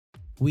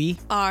We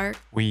are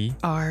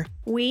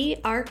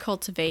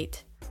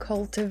cultivate.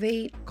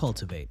 Cultivate.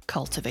 cultivate.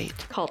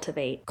 Cultivate.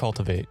 Cultivate.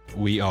 Cultivate.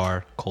 We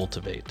are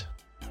cultivate.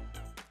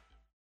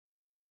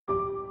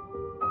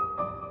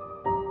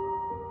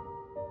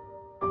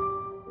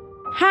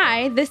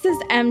 Hi, this is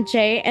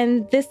MJ,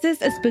 and this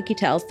is A Spooky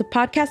Tales, the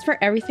podcast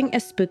for everything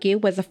is spooky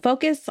with a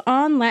focus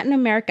on Latin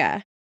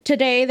America.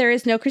 Today, there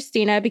is no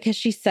Christina because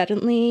she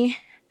suddenly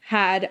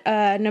had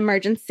an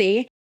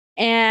emergency,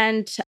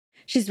 and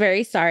she's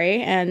very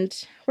sorry,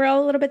 and we're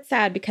all a little bit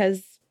sad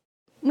because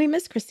we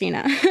miss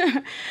Christina.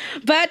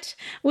 But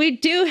we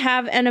do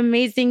have an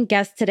amazing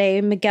guest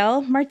today,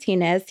 Miguel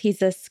Martinez.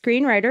 He's a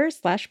screenwriter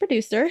 /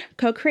 producer,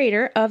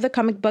 co-creator of the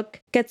comic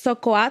book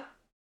Quetzalcoatl.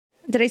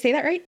 Did I say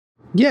that right?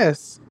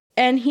 Yes.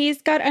 And he's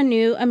got a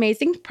new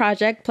amazing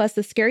project plus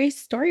a scary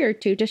story or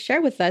two to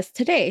share with us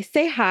today.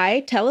 Say hi.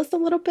 Tell us a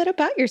little bit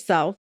about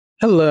yourself.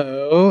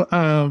 Hello.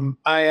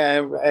 I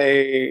am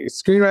a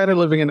screenwriter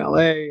living in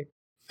LA.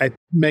 I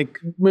make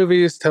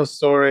movies, tell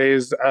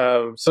stories.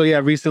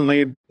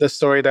 Recently the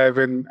story that I've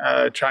been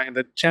trying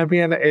to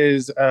champion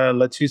is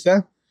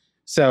Lechuza.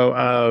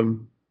 So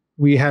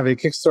we have a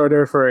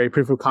Kickstarter for a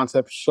proof of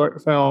concept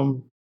short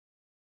film.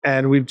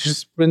 And we've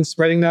just been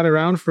spreading that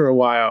around for a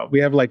while.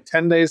 We have like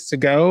 10 days to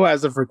go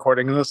as of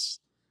recording this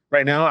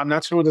right now. I'm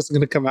not sure when this is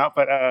going to come out,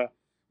 but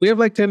we have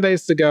like 10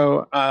 days to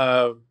go.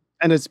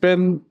 And it's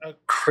been a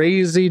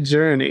crazy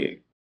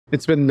journey.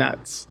 It's been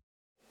nuts.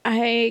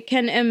 I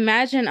can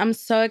imagine. I'm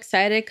so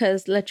excited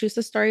because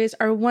Lechuza stories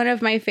are one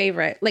of my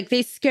favorite. Like,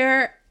 they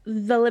scare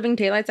the living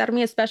daylights out of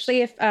me, especially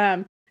if,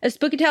 as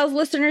Spooky Tales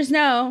listeners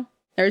know,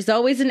 there's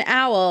always an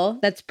owl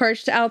that's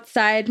perched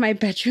outside my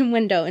bedroom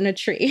window in a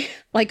tree,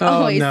 since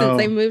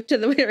I moved to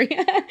the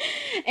area.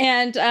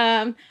 And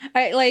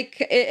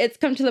it's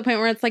come to the point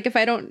where it's like if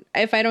I don't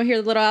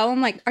hear the little owl,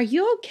 I'm like, "Are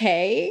you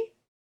okay?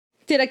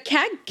 Did a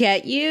cat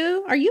get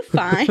you? Are you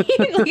fine?"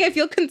 I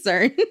feel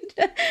concerned.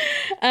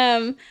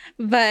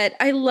 But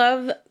I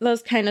love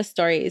those kind of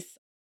stories.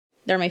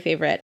 They're my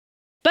favorite.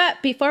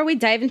 But before we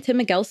dive into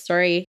Miguel's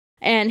story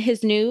and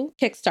his new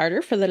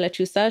Kickstarter for the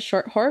Lechuza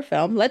short horror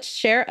film, let's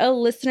share a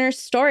listener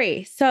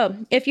story. So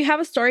if you have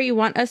a story you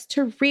want us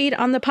to read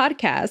on the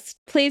podcast,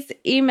 please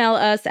email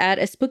us at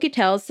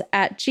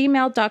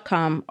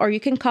spookytales@gmail.com, or you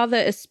can call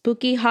the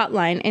Spooky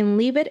hotline and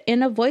leave it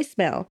in a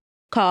voicemail.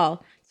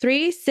 Call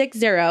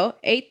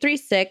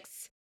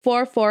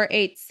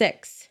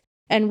 360-836-4486,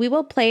 and we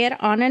will play it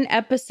on an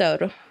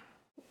episode.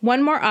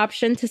 One more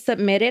option to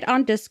submit it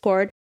on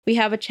Discord. We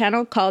have a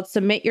channel called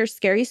Submit Your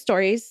Scary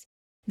Stories.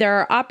 There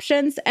are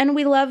options, and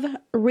we love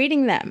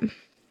reading them.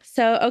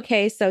 So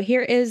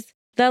here is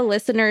the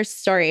listener's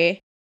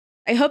story.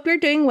 I hope you're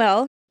doing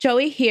well.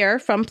 Joey here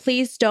from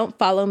Please Don't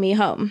Follow Me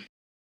Home.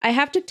 I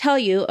have to tell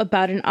you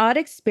about an odd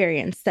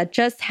experience that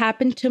just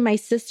happened to my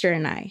sister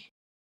and I.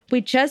 We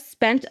just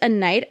spent a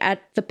night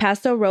at the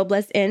Paso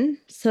Robles Inn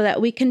so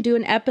that we can do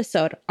an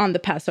episode on the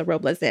Paso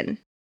Robles Inn.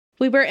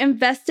 We were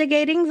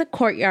investigating the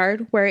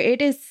courtyard where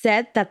it is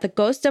said that the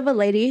ghost of a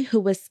lady who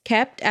was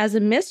kept as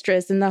a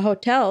mistress in the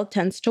hotel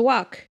tends to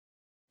walk.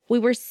 We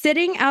were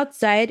sitting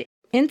outside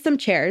in some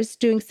chairs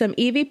doing some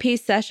EVP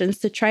sessions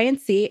to try and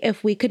see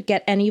if we could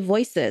get any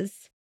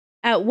voices.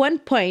 At one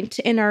point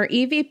in our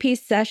EVP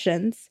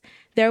sessions,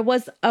 there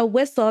was a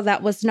whistle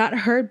that was not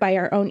heard by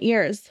our own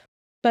ears,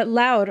 but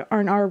loud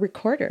on our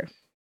recorder.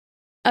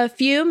 A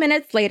few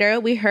minutes later,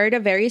 we heard a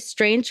very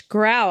strange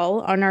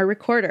growl on our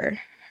recorder.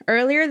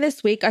 Earlier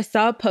this week, I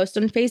saw a post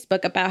on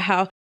Facebook about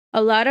how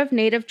a lot of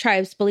native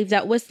tribes believe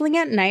that whistling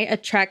at night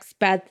attracts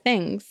bad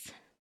things.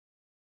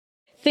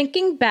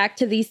 Thinking back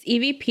to these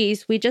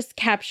EVPs we just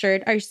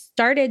captured, I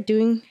started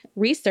doing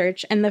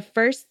research, and the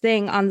first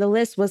thing on the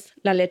list was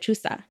La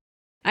Lechuza.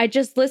 I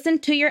just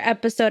listened to your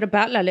episode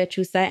about La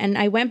Lechuza, and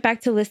I went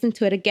back to listen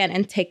to it again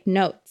and take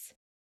notes.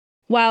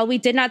 While we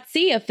did not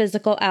see a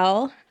physical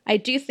owl, I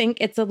do think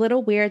it's a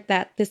little weird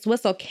that this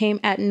whistle came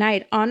at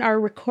night on our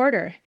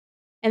recorder,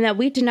 and that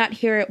we did not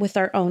hear it with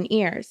our own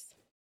ears.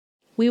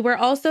 We were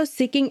also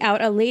seeking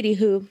out a lady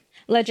who,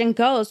 legend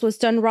goes, was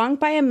done wrong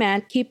by a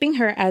man keeping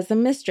her as a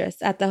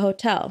mistress at the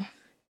hotel.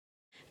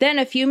 Then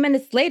a few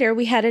minutes later,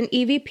 we had an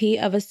EVP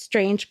of a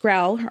strange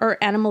growl or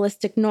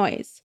animalistic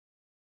noise.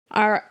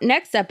 Our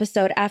next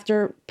episode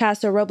after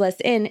Paso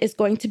Robles Inn is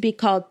going to be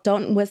called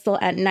Don't Whistle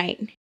at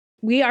Night.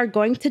 We are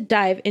going to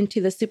dive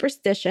into the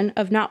superstition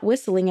of not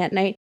whistling at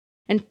night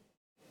and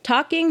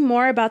talking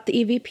more about the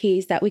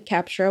EVPs that we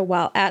capture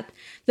while at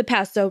the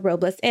Paso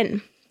Robles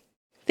Inn.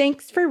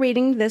 Thanks for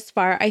reading this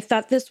far. I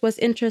thought this was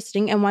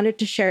interesting and wanted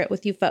to share it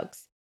with you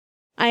folks.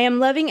 I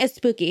am loving a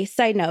spooky.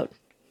 Side note.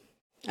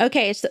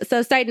 Okay,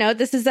 so side note,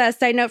 this is a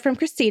side note from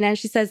Christina, and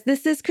she says,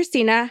 "This is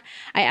Christina.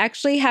 I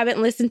actually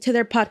haven't listened to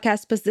their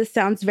podcast, but this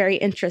sounds very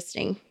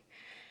interesting."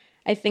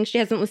 I think she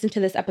hasn't listened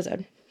to this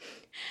episode.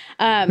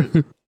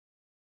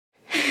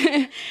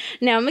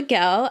 Now,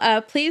 Miguel,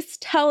 please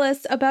tell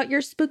us about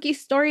your spooky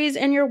stories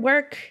and your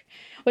work,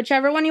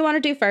 whichever one you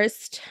want to do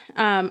first.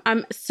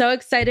 I'm so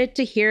excited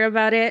to hear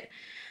about it.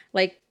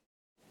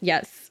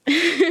 Yes.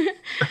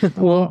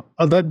 Well,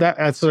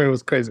 that story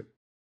was crazy.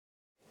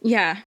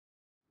 Yeah.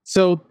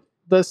 So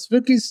the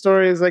spooky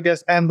stories, I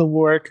guess, and the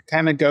work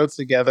kind of go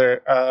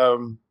together.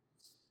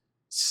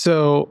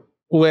 So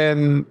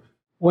when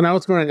I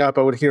was growing up,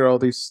 I would hear all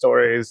these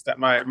stories that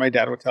my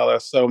dad would tell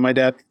us. So my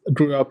dad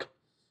grew up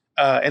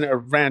in a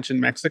ranch in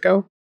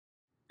Mexico,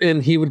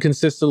 and he would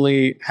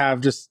consistently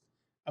have just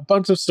a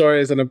bunch of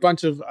stories and a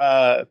bunch of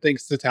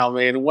things to tell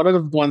me. And one of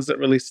the ones that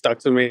really stuck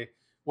to me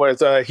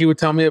was he would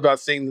tell me about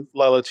seeing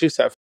La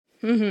Lechuza,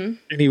 Mm-hmm.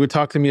 and he would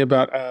talk to me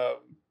about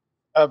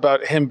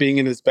him being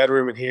in his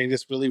bedroom and hearing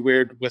this really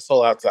weird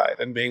whistle outside,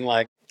 and being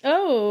like,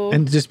 Oh.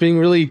 and just being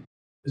really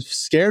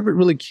scared but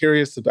really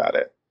curious about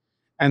it.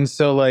 And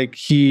so like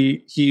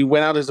he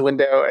went out his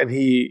window, and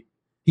he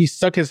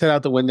stuck his head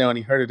out the window, and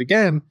he heard it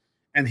again,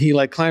 and he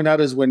like climbed out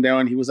his window,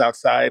 and he was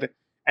outside,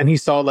 and he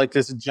saw like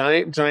this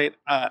giant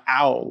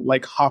owl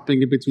like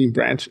hopping in between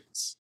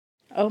branches,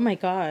 Oh my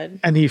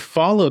God. and he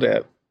followed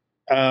it.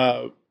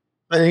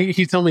 And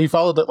he told me he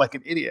followed it like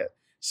an idiot.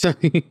 So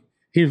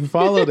he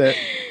followed it,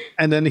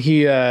 and then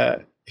he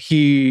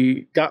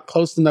got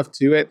close enough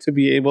to it to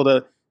be able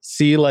to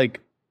see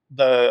like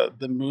the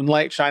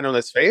moonlight shine on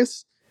his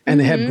face,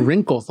 and it had Mhm.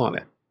 wrinkles on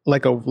it,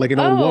 like an old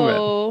woman.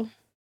 Oh.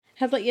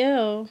 Had like,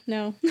 ew,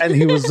 no. And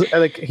he was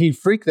like, he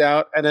freaked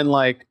out, and then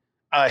like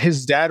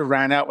his dad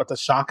ran out with a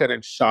shotgun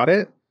and shot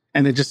it,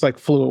 and it just like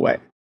flew away.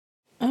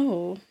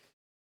 Oh.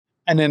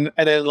 And then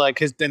like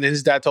his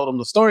dad told him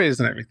the stories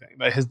and everything.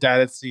 Like his dad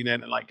had seen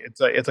it, and like it's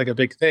like a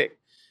big thing.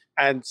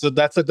 And so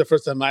that's like the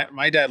first time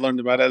my dad learned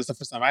about it. It's the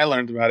first time I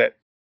learned about it.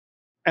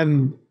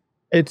 And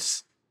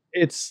it's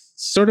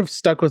sort of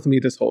stuck with me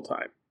this whole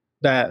time.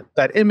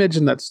 That image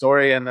and that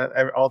story and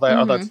all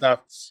that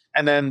stuff.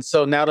 And then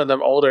so now that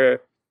I'm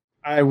older,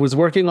 I was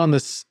working on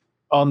this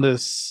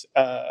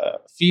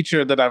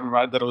feature that I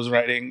was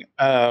writing.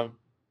 That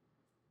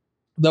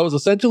was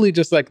essentially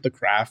just like The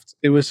Craft.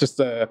 It was just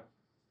a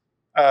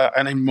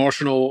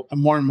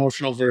more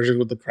emotional version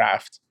with The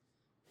Craft.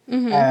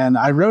 Mm-hmm. And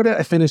I wrote it,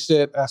 I finished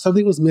it.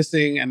 Something was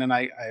missing, and then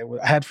I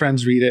had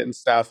friends read it and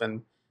stuff.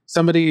 And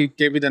somebody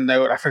gave me the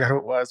note. I forgot who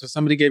it was, but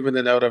somebody gave me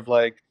the note of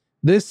like,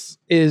 this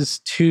is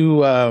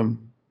too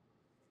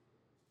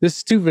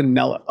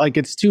vanilla. Like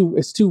it's too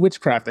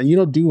witchcraft, and you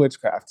don't do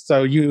witchcraft,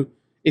 so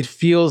it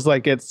feels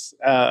like it's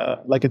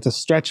a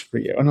stretch for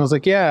you. And I was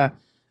like, yeah.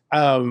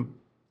 And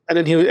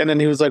then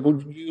he was like,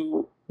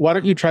 why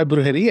don't you try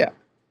brujeria?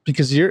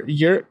 Because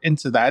you're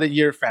into that, and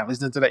your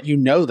family's into that,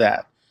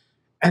 that.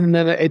 And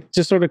then it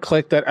just sort of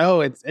clicked that,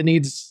 it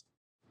needs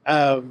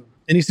to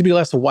be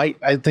less white,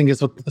 I think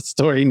is what the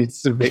story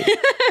needs to be.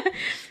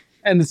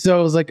 And so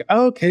I was like,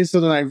 oh, okay. So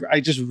then I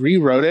just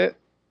rewrote it,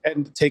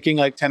 and taking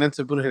like tenets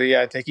of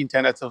brujeria, taking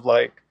tenets of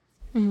like,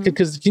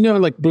 because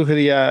like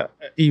brujeria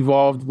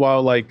evolved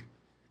while like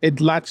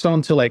it latched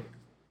on to like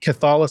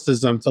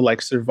Catholicism to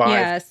like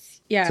survive.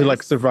 Yes. To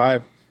like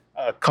survive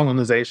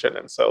colonization.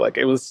 And so like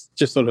it was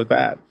just sort of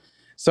that.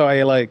 So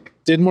I like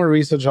did more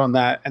research on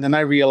that, and then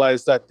I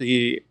realized that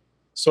the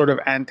sort of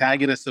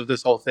antagonist of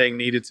this whole thing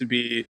needed to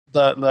be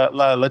the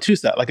La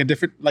Lechuza, like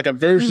a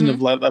version of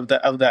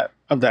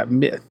that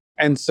myth.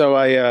 And so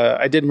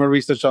I did more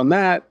research on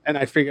that, and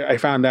I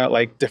found out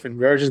like different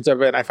versions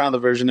of it. And I found the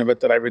version of it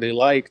that I really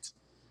liked,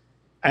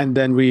 and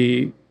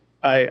then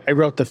I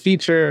wrote the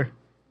feature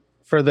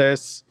for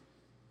this.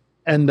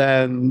 And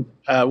then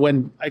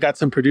when I got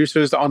some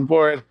producers on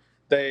board,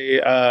 they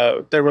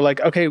were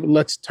like, okay,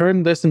 let's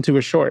turn this into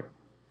a short,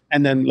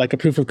 and then like a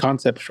proof of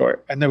concept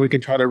short, and then we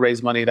can try to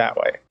raise money that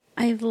way.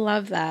 I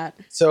love that.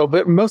 So,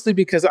 but mostly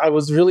because I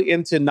was really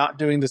into not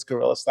doing this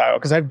guerrilla style,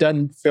 because I've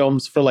done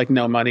films for like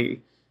no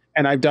money,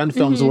 and I've done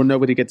films where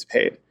nobody gets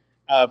paid.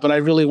 But I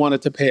really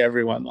wanted to pay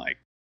everyone like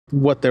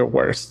what they're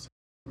worth,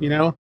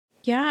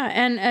 Yeah,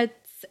 and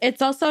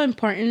it's also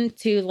important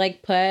to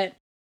like put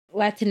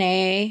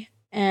Latine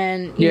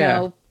and you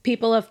know,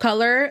 people of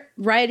color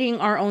writing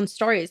our own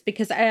stories,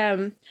 because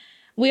me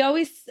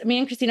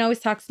and Christina always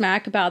talk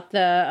smack about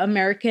the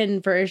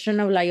American version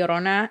of La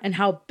Llorona and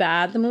how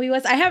bad the movie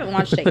was. I haven't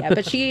watched it yet,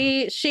 but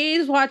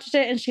she's watched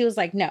it, and she was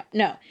like, no.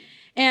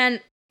 And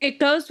it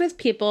goes with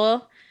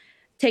people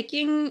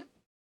taking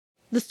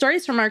the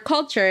stories from our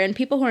culture, and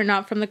people who are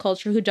not from the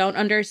culture, who don't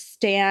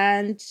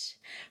understand,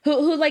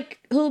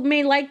 who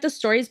may like the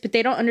stories, but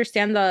they don't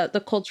understand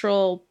the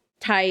cultural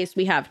ties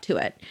we have to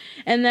it.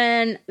 And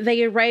then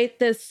they write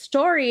this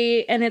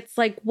story, and it's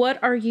like, what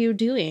are you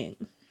doing?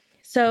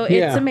 So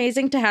it's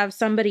amazing to have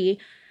somebody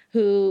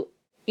who,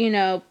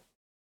 who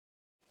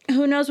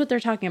knows what they're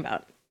talking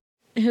about,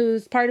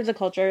 who's part of the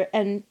culture,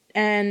 and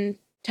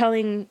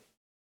telling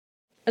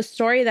a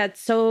story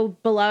that's so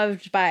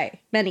beloved by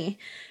many.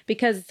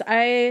 Because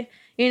they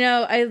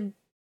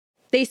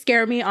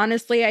scare me,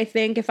 honestly. I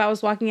think if I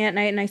was walking at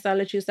night and I saw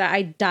Lechuza,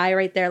 I'd die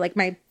right there. Like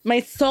my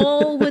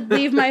soul would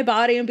leave my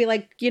body and be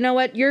like, you know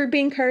what? You're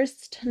being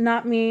cursed,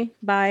 not me.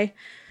 Bye.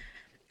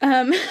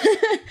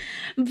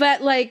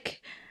 But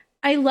like,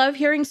 I love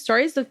hearing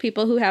stories of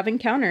people who have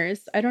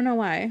encounters. I don't know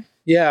why.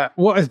 Yeah,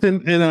 well,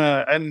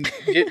 and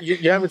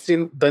you haven't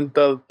seen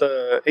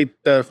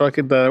the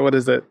fucking what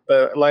is it,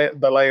 the La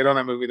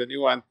Llorona movie, the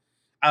new one.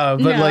 But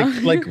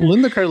No. like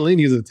Linda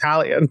Cardellini is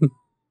Italian.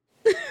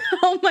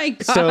 Oh my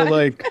god. So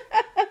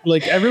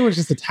like everyone's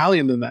just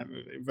Italian in that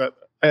movie. But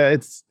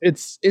it's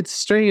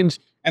strange.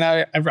 And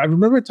I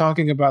remember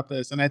talking about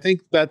this, and I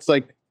think that's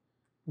like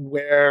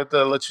where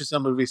the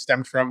Lechuza movie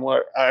stemmed from.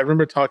 What I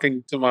remember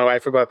talking to my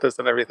wife about this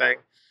and everything,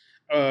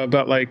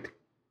 about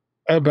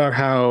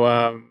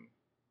how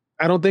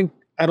I don't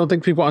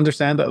think people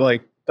understand that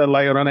like that La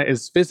Llorona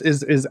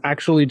is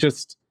actually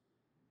just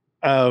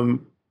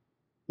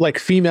like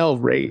female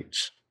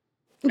rage.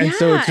 And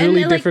so it's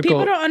really difficult.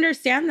 People don't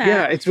understand that.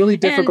 Yeah, it's really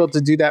difficult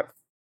to do that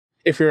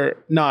if you're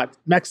not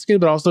Mexican,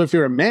 but also if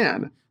you're a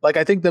man. Like,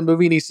 I think the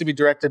movie needs to be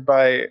directed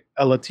by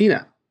a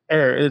Latina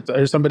or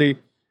somebody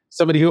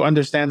who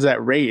understands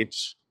that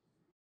rage.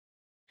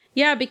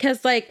 Yeah,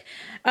 because like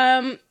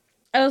I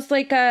was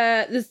like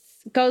this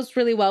goes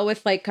really well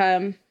with like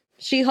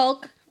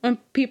She-Hulk, when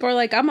people are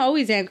like, I'm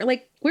always angry.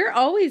 Like, we're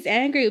always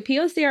angry.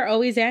 POC are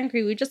always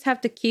angry. We just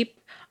have to keep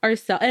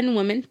ourselves, and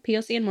women,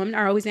 POC and women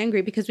are always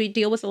angry because we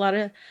deal with a lot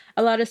of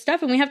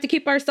stuff, and we have to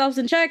keep ourselves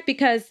in check,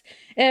 because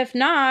if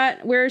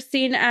not, we're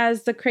seen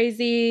as the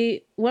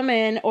crazy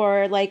woman,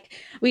 or like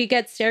we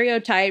get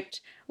stereotyped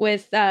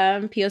with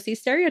POC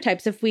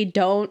stereotypes if we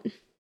don't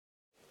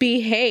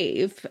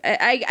behave.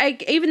 I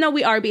even though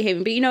we are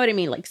behaving, but you know what I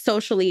mean, like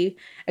socially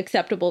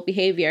acceptable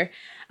behavior.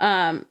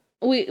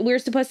 We're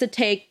supposed to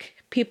take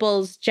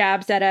people's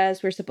jabs at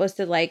us. We're supposed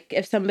to, like,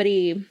 if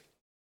somebody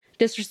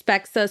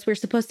disrespects us, we're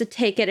supposed to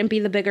take it and be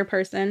the bigger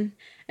person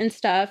and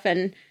stuff,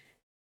 and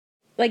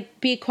like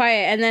be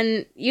quiet. And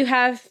then you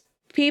have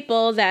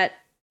people that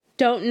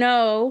don't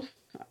know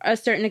a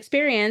certain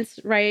experience,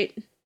 right?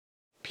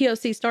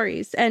 POC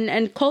stories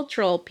and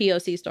cultural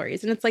POC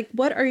stories, and it's like,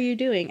 what are you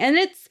doing? And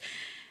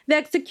the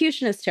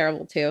execution is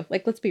terrible too.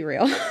 Like, let's be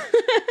real.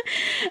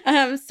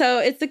 So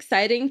it's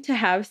exciting to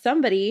have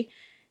somebody,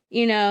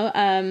 you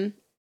know,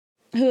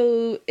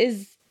 who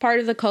is part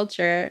of the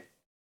culture,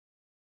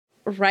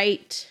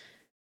 right?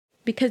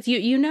 Because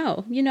you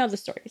know the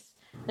stories.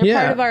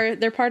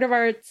 They're part of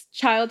our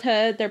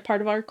childhood. They're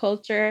part of our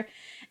culture.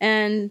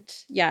 And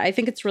yeah, I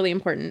think it's really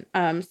important.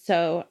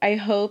 So I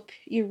hope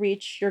you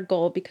reach your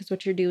goal, because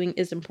what you're doing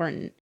is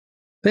important.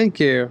 Thank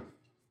you.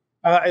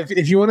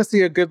 If you want to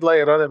see a good La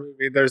Llorona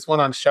movie, there's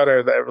one on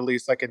Shudder that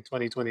released like in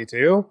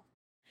 2022.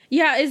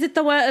 Yeah, is it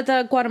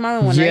the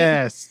Guatemalan one?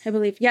 Yes, right? I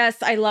believe.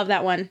 Yes, I love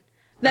that one.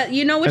 That,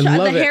 you know which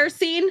hair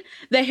scene,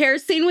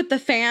 with the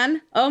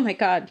fan. Oh my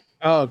god.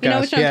 Oh gosh. You know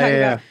which one I'm talking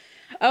about.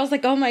 I was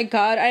like, oh my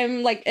god,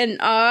 I'm like in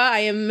awe. I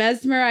am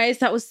mesmerized.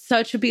 That was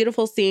such a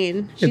beautiful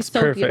scene. She's so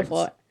perfect.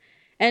 Beautiful.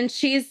 And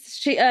she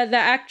the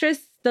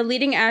actress, the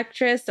leading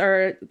actress,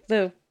 or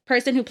the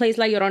person who plays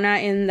La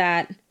Llorona in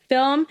that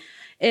film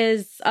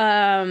is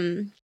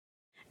Namor's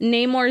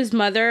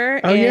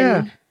mother.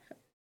 Oh,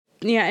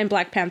 in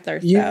Black Panther.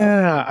 So.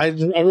 Yeah, I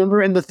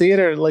remember in the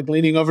theater, like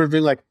leaning over and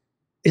being like,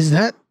 "Is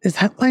that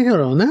La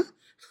Llorona?"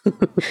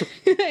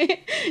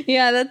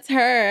 Yeah, that's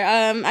her.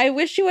 I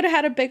wish she would have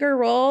had a bigger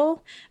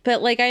role,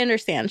 but like, I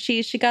understand.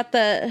 She got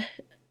the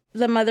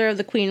mother of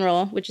the queen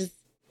role, which is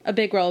a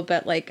big role,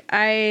 but like,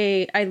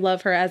 I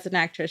love her as an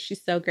actress.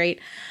 She's so great.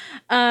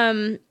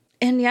 And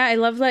yeah, I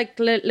love like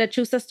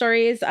Lechuza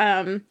stories.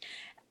 And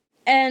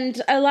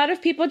a lot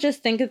of people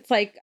just think it's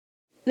like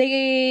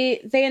they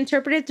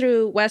interpret it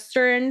through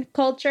Western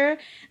culture.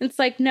 It's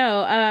like,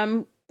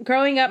 no.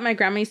 Growing up, my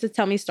grandma used to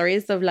tell me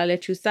stories of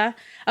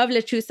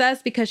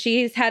lechuzas, because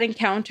she's had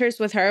encounters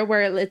with her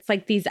where it's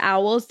like these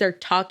owls, they're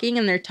talking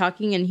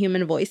in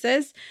human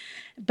voices.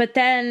 But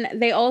then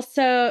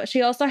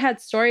she also had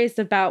stories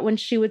about when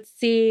she would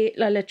see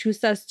la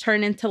lechuzas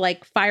turn into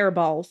like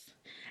fireballs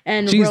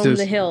and roam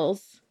the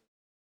hills.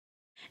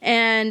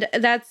 And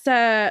that's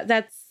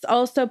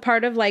also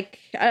part of like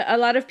a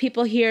lot of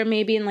people here,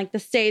 maybe in like the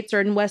States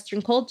or in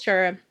Western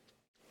culture.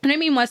 And I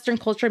mean Western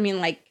culture, I mean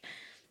like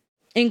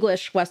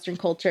English Western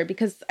culture,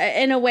 because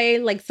in a way,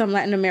 like some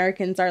Latin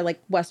Americans are like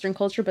Western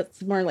culture, but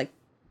it's more like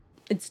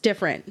it's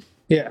different.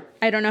 Yeah.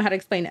 I don't know how to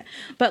explain it,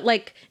 but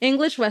like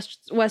English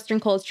Western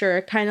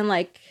culture, kind of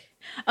like,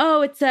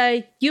 oh, it's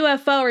a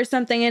UFO or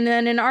something. And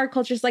then in our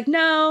culture, it's like,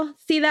 no,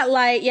 see that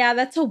light? Yeah,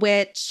 that's a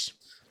witch.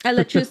 A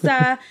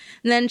lechuza.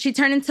 And then she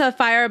turned into a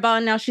fireball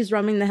and now she's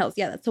roaming the hills.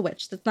 Yeah, that's a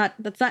witch. That's not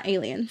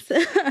aliens.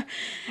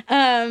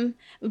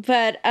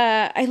 But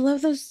I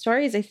love those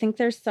stories. I think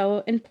they're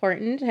so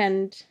important.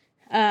 And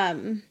I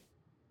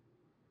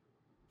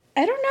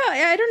don't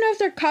know if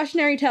they're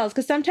cautionary tales,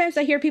 because sometimes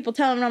I hear people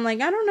tell them and I'm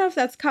like, I don't know if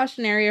that's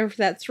cautionary or if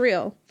that's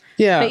real.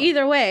 Yeah. But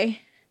either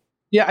way.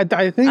 Yeah, I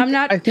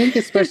think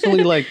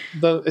especially like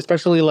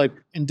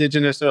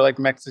indigenous or like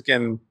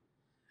Mexican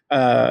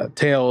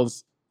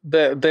tales,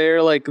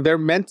 they're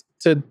meant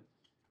to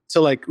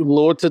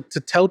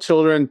tell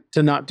children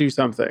to not do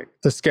something,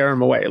 to scare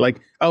them away.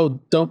 Like, oh,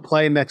 don't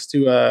play next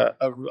to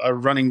a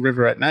running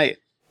river at night.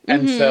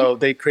 And so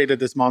they created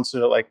this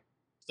monster, like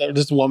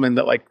this woman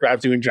that like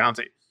grabs you and drowns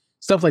you.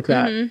 Stuff like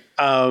that.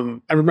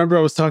 I remember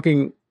I was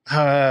talking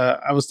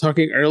I was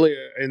talking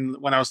earlier, and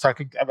when I was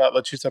talking about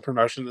La Chusa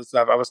promotion and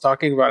stuff, I was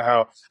talking about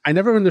how I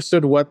never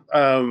understood what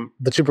the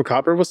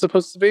chupacabra was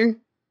supposed to be.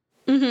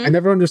 I Mm-hmm.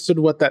 never understood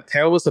what that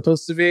tail was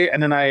supposed to be,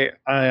 and then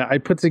I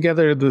put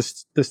together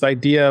this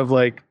idea of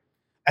like,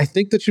 I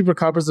think the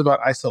chupacabra is about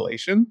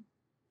isolation It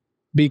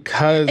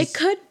because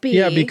could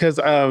yeah, be.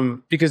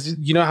 because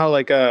you know how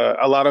like a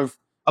lot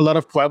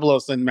of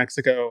pueblos in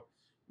Mexico,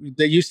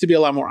 they used to be a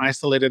lot more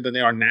isolated than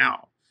they are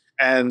now,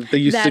 and they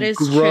used to That is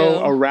grow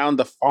true. around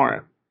the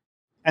farm.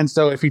 And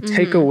so if you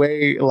take Mm-hmm.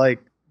 away like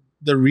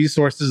the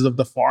resources of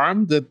the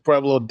farm, the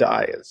pueblo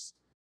dies.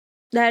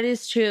 That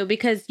is true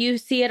because you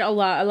see it a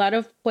lot. A lot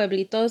of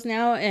pueblitos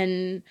now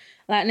in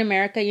Latin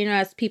America,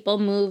 as people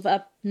move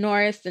up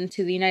north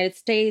into the United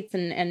States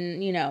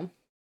and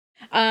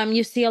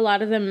you see a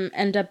lot of them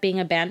end up being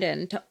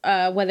abandoned,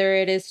 whether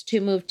it is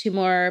to move to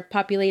more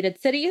populated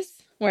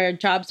cities where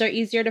jobs are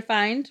easier to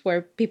find,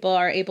 where people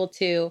are able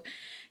to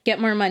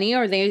get more money,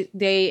 or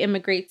they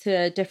immigrate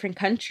to different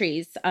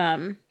countries.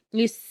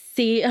 You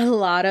see a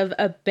lot of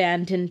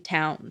abandoned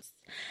towns,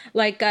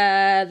 like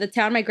the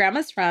town my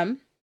grandma's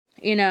from.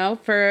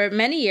 For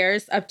many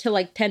years, up to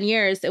like 10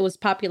 years, it was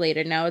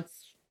populated. Now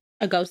it's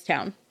a ghost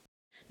town.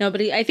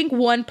 Nobody, I think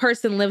one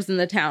person lives in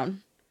the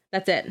town.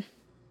 That's it.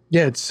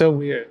 Yeah, it's so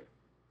weird.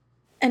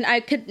 And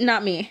I could,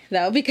 not me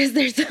though, because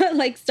there's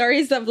like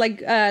stories of like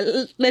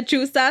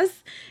lechuzas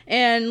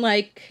and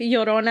like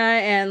Llorona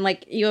and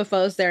like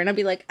UFOs there. And I'd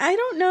be like, I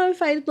don't know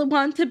if I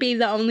want to be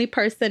the only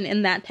person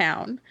in that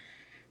town.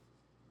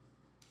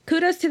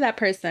 Kudos to that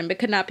person, but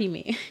could not be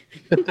me.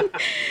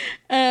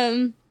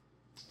 um,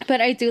 but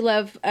I do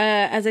love,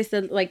 as I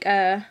said, like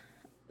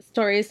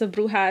stories of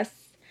brujas.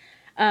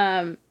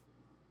 Um,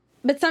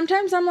 but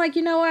sometimes I'm like,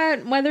 you know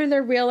what? Whether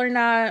they're real or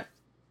not,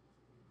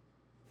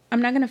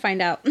 I'm not gonna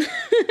find out.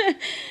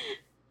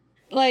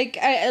 Like,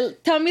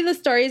 tell me the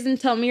stories and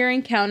tell me your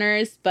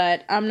encounters,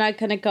 but I'm not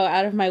gonna go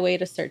out of my way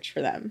to search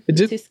for them. I'm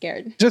too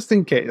scared. Just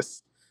in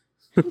case.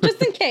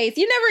 Just in case.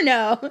 You never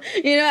know.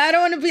 I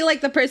don't want to be like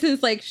the person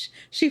who's like,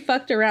 she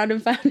fucked around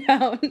and found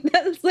out.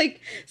 That's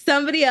like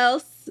somebody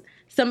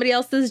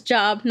else's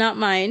job, not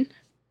mine.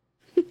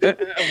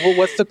 Well,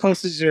 what's the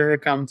closest you're gonna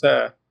come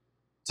to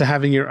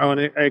having your own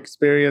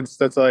experience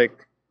that's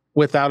like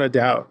without a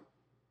doubt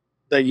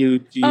that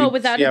you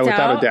Without a yeah, doubt.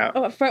 without a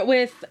doubt.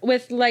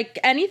 With like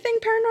anything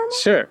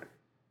paranormal? Sure.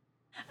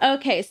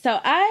 Okay, so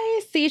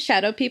I see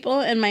shadow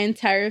people, and my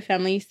entire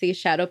family sees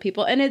shadow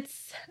people, and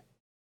it's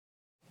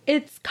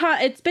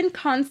been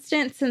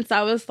constant since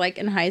I was like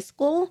in high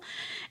school.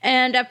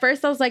 And at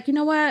first I was like, you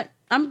know what?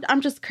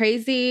 I'm just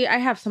crazy. I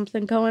have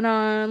something going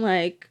on.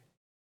 Like,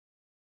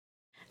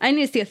 I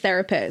need to see a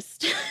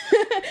therapist.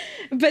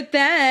 But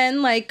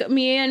then like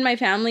me and my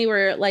family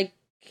were like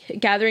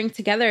gathering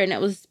together, and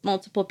it was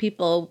multiple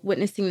people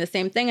witnessing the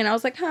same thing. And I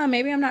was like,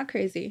 maybe I'm not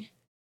crazy.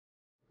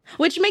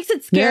 Which makes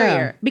it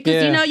scarier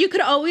because, you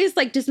could always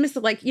like dismiss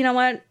it. Like, you know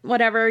what,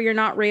 whatever, you're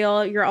not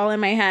real. You're all in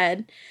my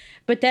head.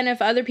 But then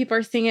if other people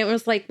are seeing it, it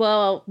was like,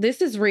 well,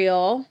 this is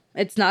real.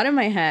 It's not in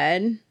my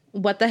head.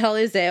 What the hell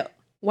is it?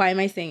 Why am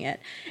I seeing it?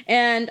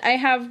 And I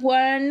have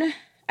one,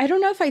 I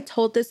don't know if I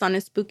told this on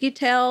a Spooky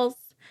Tales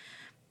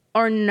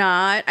or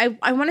not.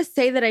 I want to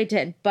say that I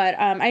did, but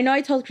I know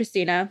I told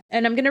Christina,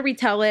 and I'm going to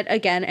retell it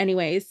again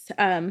anyways.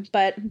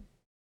 But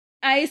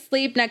I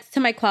sleep next to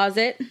my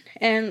closet,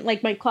 and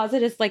like my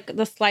closet is like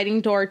the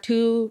sliding door,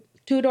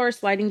 two-door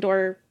sliding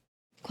door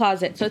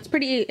closet. So it's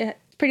pretty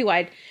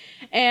wide.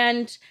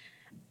 And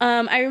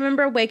I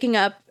remember waking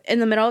up in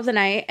the middle of the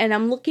night, and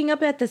I'm looking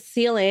up at the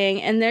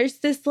ceiling, and there's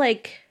this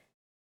like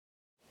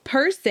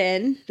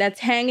person that's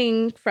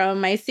hanging from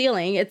my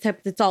ceiling,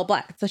 except it's all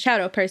black. It's a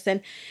shadow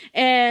person.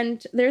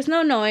 And there's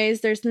no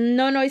noise. There's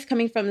no noise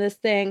coming from this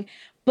thing,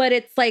 but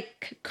it's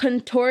like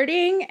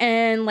contorting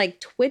and like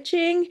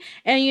twitching.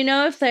 And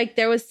if like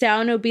there was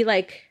sound, it would be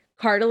like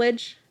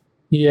cartilage,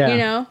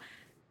 Yeah.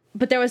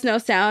 but there was no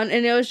sound.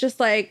 And it was just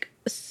like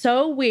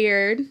so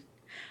weird.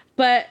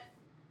 But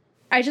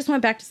I just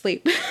went back to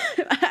sleep.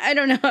 I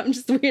don't know. I'm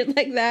just weird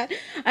like that.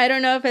 I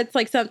don't know if it's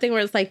like something where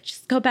it's like,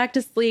 just go back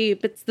to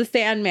sleep. It's the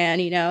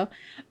Sandman,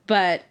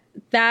 But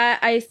that,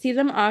 I see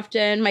them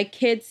often. My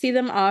kids see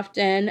them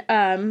often.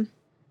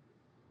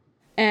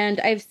 And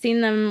I've seen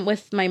them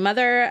with my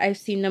mother. I've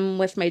seen them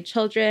with my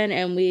children.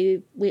 And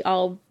we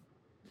all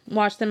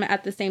watch them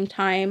at the same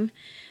time.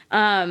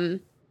 And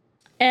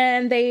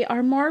they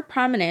are more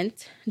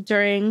prominent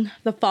during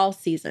the fall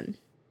season.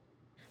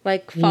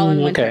 Like fall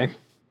and winter. Okay.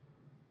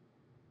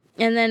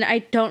 And then I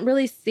don't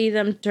really see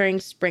them during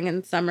spring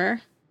and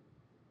summer.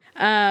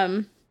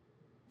 But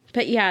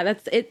yeah,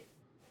 that's it.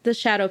 The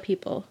shadow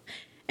people.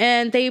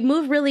 And they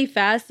move really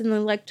fast, and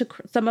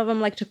some of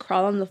them like to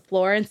crawl on the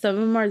floor, and some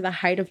of them are the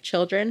height of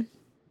children.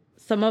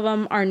 Some of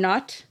them are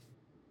not.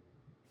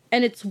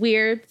 And it's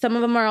weird. Some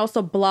of them are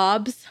also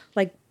blobs,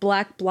 like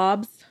black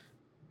blobs,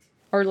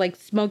 or like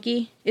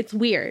smoky. It's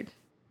weird.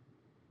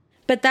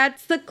 But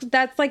that's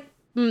like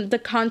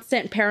the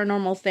constant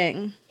paranormal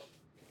thing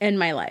in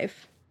my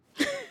life.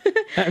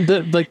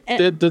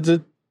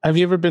 Have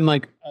you ever been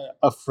like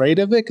afraid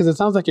of it? Because it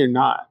sounds like you're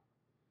not.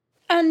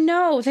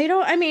 No, they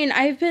don't. I mean,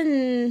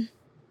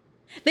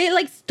 they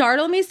like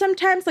startle me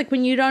sometimes, like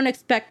when you don't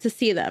expect to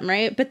see them,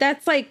 right? But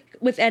that's like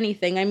with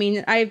anything. I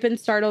mean, I've been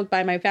startled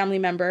by my family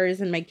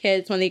members and my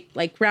kids when they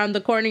like round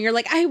the corner. You're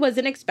like, I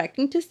wasn't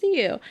expecting to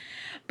see you.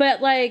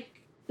 But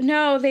like,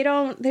 no, they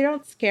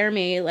don't scare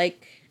me.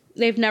 Like,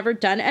 they've never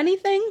done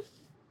anything.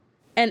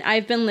 And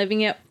I've been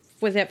living it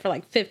with it for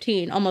like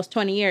 15, almost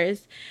 20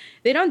 years.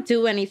 They don't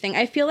do anything.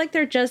 I feel like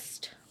they're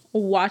just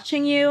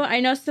watching you. I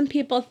know some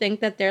people think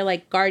that they're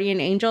like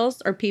guardian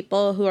angels or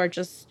people who are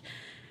just,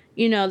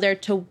 you know, there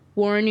to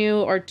warn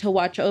you or to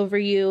watch over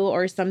you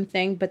or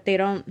something, but they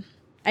don't.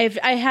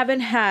 I haven't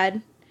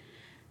had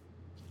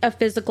a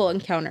physical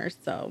encounter,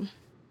 so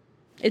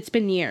it's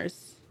been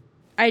years.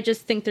 I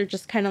just think they're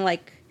just kind of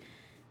like,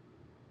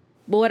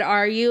 what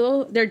are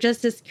you? They're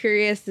just as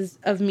curious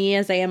of me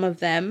as I am of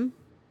them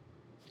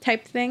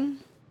type thing.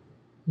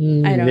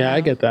 I don't know.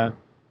 I get that.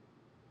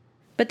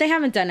 But they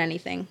haven't done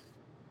anything.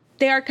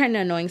 They are kind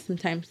of annoying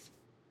sometimes.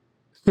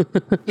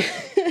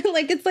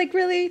 Like, it's like,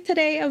 really,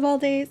 today of all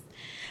days?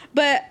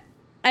 But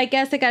I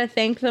guess I gotta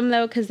thank them,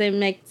 though, because they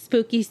make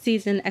spooky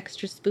season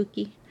extra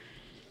spooky.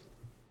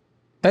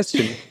 That's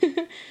true.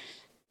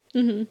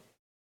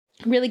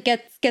 Really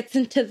gets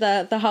into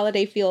the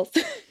holiday feels.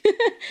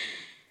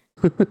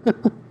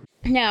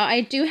 Now,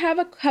 I do have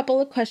a couple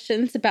of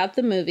questions about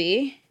the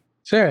movie.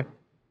 Sure.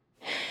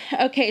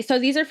 Okay, so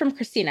these are from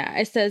Christina.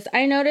 It says,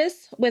 I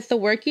notice with the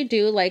work you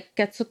do, like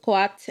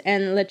Quetzalcoatl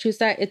and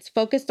Lechuza, it's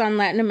focused on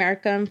Latin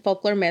American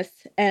folklore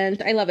myths, and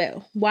I love it.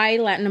 Why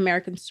Latin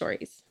American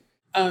stories?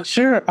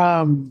 Sure.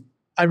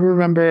 I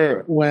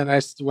remember when I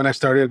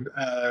started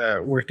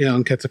working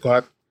on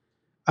Quetzalcoatl,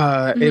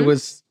 it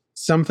was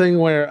something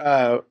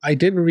where I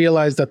didn't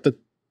realize that the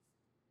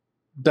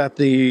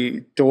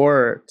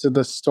door to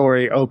the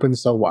story opened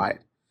so wide.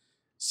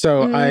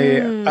 So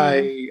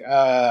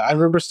I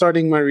remember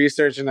starting my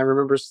research, and I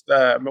remember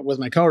with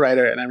my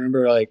co-writer, and I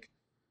remember like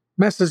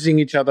messaging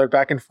each other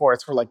back and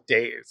forth for like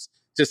days,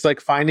 just like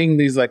finding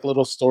these like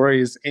little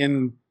stories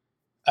in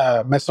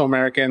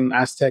Mesoamerican,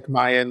 Aztec,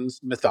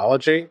 Mayans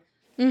mythology,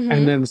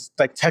 and then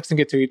like texting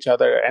it to each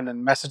other, and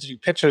then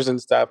messaging pictures and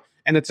stuff.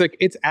 And it's like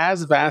it's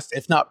as vast,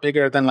 if not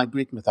bigger, than like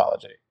Greek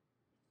mythology.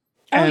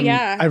 And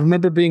I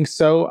remember being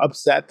so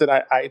upset that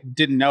I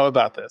didn't know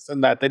about this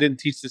and that they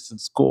didn't teach this in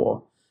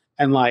school.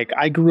 And like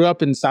I grew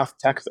up in South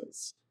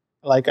Texas.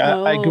 Like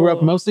I grew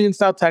up mostly in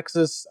South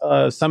Texas,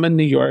 some in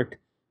New York,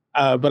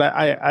 but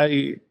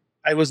I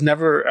was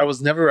never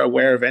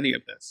aware of any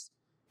of this.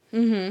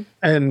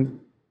 And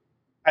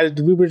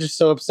we were just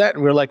so upset,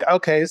 and we were like,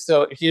 okay,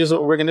 so here's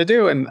what we're gonna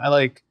do. And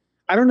I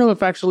don't know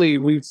if actually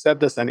we've said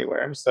this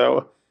anywhere.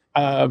 So,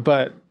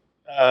 but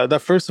the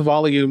first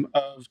volume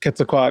of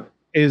Quetzalcoatl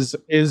is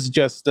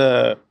just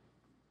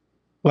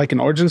like an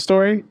origin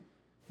story.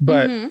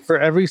 But for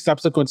every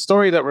subsequent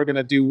story that we're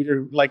gonna do,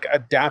 we're like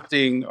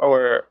adapting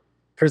or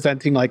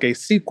presenting like a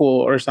sequel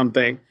or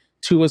something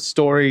to a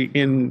story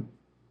in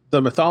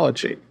the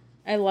mythology.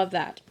 I love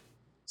that.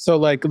 So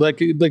like have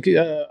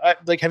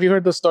you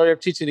heard the story of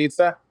Chichen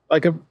Itza?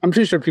 Like I'm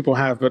pretty sure people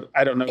have, but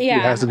I don't know who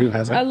has and who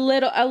hasn't. A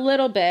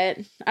little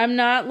bit. I'm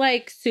not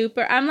like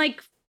super. I'm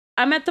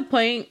at the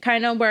point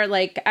kind of where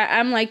like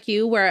I'm like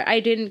you, where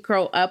I didn't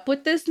grow up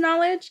with this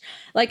knowledge.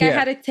 Like I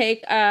had to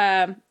take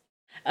a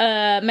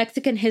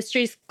Mexican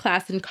history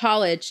class in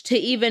college to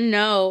even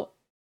know,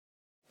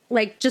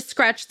 like, just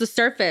scratch the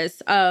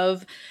surface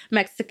of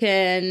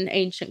Mexican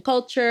ancient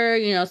culture,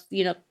 you know,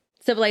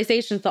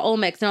 civilizations, the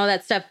Olmecs and all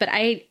that stuff. But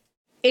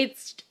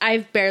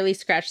I've barely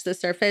scratched the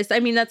surface. I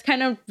mean, that's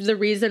kind of the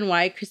reason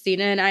why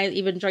Christina and I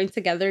even joined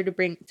together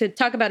to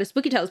talk about a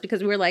Spooky Tales,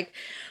 because we were like,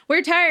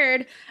 we're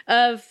tired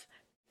of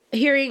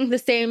hearing the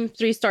same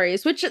 3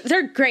 stories, which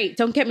they're great.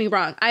 Don't get me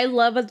wrong. I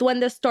love a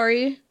Duende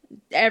story.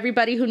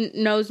 Everybody who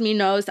knows me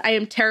knows I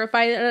am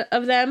terrified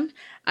of them.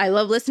 I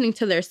love listening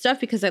to their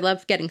stuff because I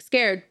love getting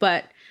scared,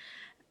 but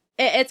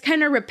it's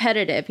kind of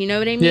repetitive. You know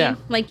what I mean? Yeah.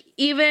 Like,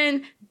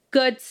 even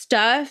good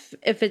stuff,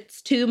 if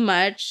it's too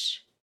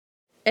much,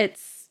 it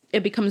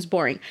becomes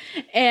boring.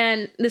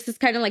 And this is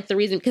kind of like the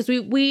reason, because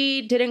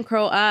we didn't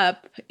grow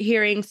up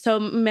hearing so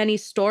many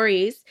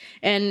stories.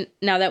 And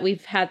now that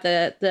we've had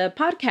the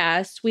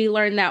podcast, we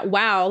learned that,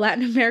 wow,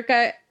 Latin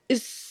America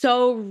is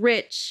so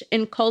rich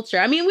in culture.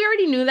 I mean, we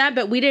already knew that,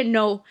 but we didn't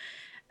know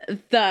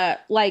the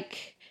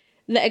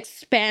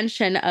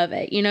expansion of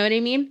it. You know what I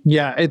mean?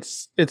 Yeah,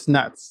 it's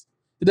nuts.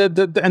 And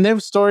they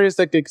have stories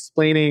like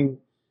explaining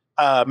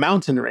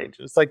mountain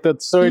ranges. Like the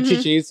story of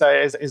Chichen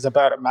Itza is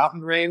about a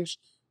mountain range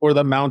where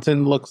the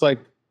mountain looks like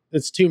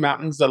it's 2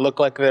 mountains that look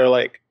like they're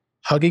like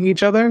hugging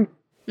each other.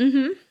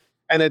 And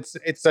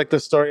it's like the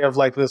story of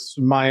like this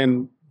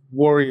Mayan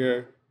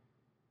warrior,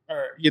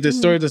 or the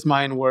story of this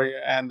Mayan warrior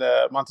and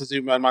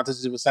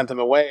Montezuma sent him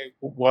away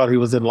while he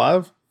was in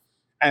love,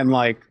 and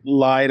like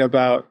lied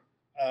about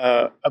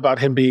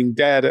him being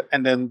dead,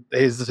 and then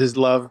his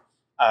love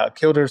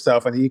killed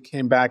herself, and he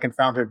came back and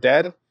found her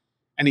dead,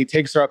 and he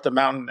takes her up the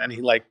mountain, and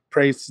he like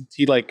prays,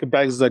 he like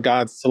begs the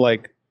gods to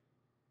like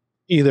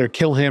either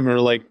kill him or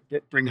like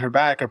bring her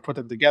back or put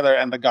them together,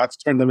 and the gods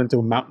turn them into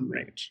a mountain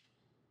range,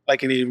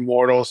 like an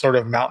immortal sort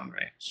of mountain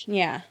range.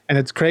 Yeah. And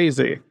it's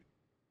crazy.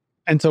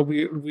 And so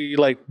we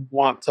like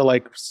want to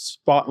like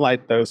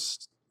spotlight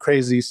those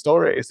crazy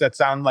stories that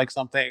sound like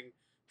something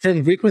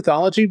from Greek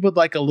mythology, but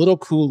like a little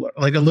cooler,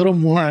 like a little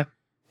more.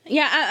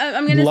 Yeah,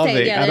 I'm gonna loving.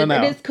 say, yeah, I don't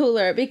know. it is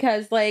cooler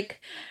because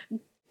like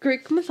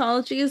Greek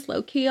mythology is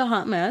low key a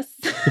hot mess.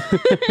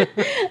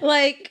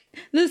 Like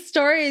the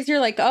stories, you're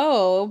like,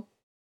 oh,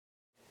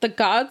 the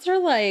gods are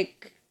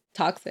like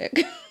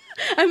toxic.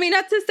 I mean,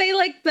 not to say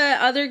like the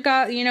other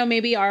god, you know,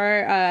 maybe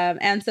our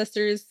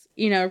ancestors,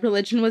 you know,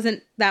 religion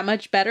wasn't that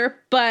much better,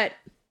 but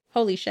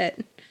holy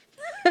shit.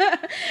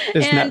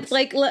 And nuts.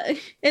 like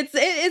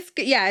it's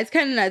yeah, it's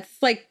kind of nuts.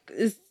 It's like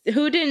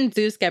who didn't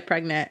Zeus get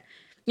pregnant?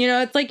 You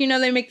know, it's like, you know,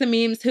 they make the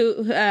memes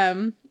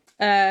who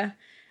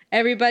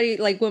everybody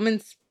like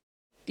women's,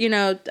 you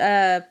know,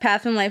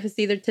 path in life is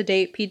either to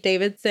date Pete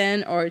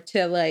Davidson or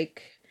to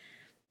like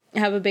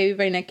have a baby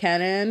by Nick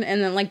Cannon.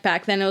 And then like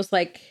back then it was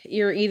like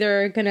you're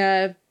either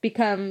gonna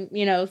become,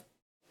 you know,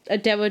 a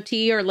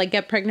devotee or like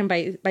get pregnant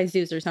by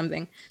Zeus or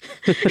something.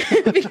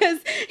 Because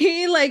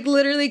he like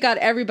literally got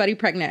everybody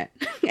pregnant.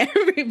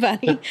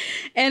 Everybody.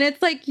 And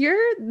it's like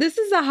this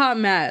is a hot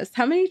mess.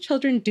 How many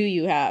children do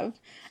you have?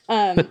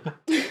 But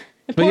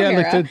yeah,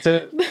 like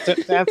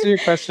to answer your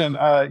question,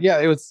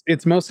 yeah,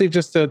 it's mostly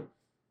just to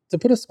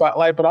put a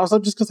spotlight, but also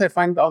just because I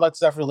find all that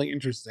stuff really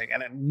interesting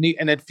and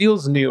it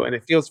feels new and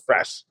it feels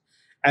fresh.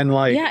 And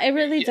like, yeah, it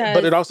really does.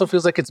 But it also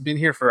feels like it's been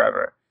here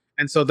forever.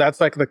 And so that's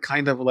like the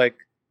kind of like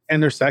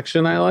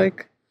intersection I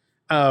like.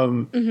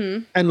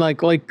 And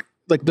like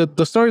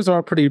the stories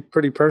are pretty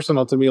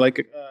personal to me.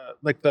 Like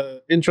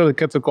the intro to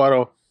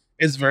Quetzalcoatl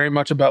is very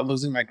much about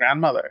losing my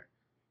grandmother.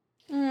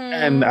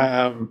 And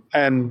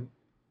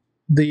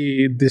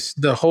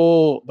the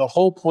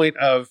whole point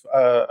of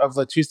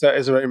Lechuza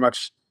is very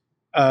much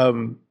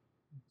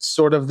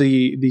sort of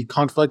the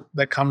conflict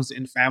that comes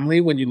in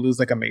family when you lose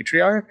like a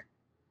matriarch.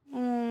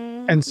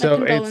 And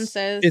so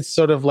it's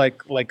sort of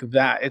like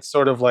that. It's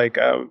sort of like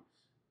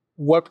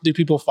what do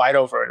people fight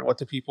over and what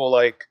do people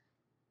like,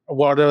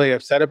 what are they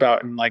upset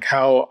about, and like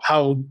how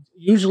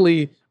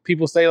usually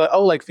people say like,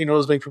 oh, like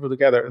funerals bring people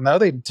together. No,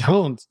 they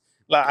don't.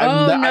 Like,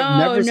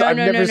 I've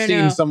never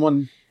seen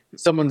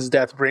someone's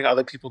death bring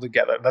other people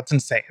together. That's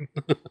insane.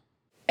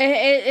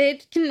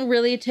 It can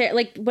really tear,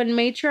 like when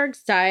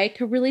matriarchs die, it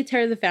can really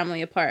tear the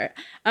family apart.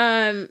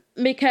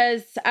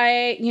 Because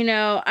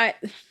I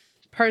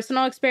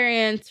personal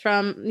experience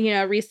from, you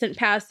know, recent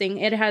passing,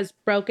 it has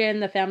broken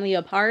the family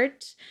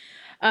apart.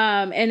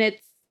 And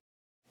it's,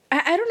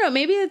 I don't know,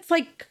 maybe it's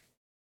like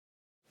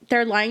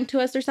they're lying to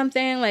us or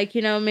something, like,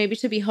 you know, maybe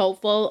to be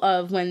hopeful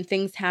of when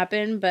things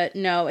happen, but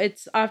no,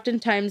 it's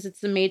oftentimes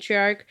it's the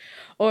matriarch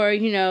or,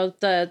 you know,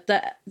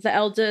 the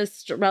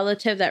eldest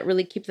relative that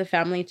really keep the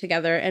family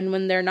together. And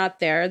when they're not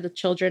there, the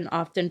children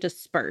often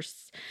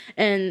disperse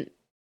and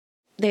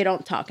they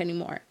don't talk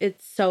anymore.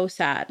 It's so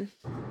sad.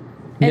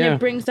 And it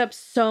brings up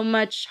so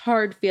much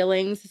hard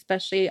feelings,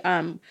 especially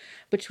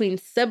between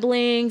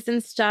siblings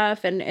and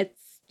stuff. And it's,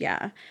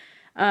 yeah.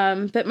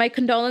 But my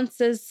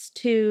condolences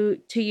to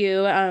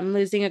you.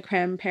 Losing a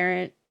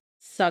grandparent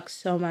sucks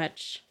so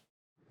much.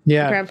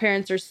 Yeah.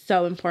 Grandparents are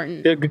so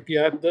important.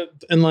 Yeah.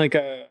 And like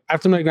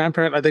after my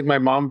grandparent, I think my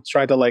mom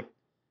tried to like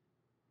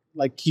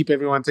keep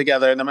everyone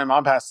together, and then my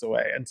mom passed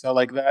away. And so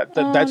like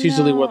that's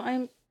usually what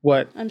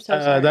I'm so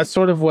sorry. That's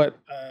sort of what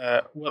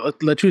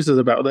Lechuza is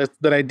about.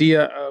 That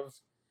idea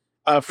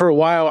of for a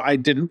while I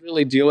didn't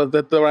really deal with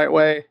it the right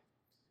way.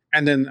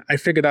 And then I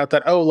figured out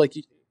that, oh, like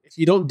if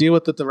you don't deal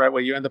with it the right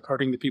way, you end up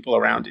hurting the people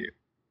around you.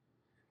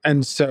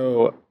 And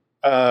so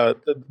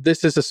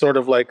this is a sort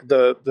of like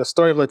the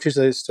story of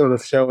Lechuza is sort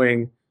of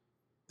showing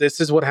this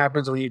is what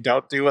happens when you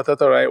don't deal with it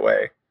the right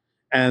way.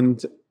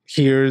 And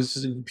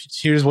here's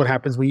what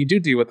happens when you do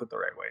deal with it the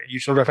right way. You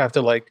sort of have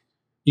to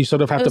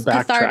backtrack.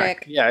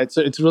 Cathartic. Yeah,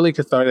 it's really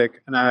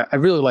cathartic. And I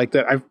really like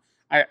that.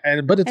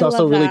 But it's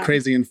also really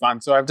crazy and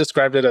fun. So I've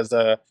described it as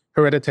a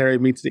Hereditary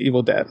meets The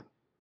Evil Dead.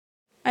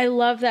 I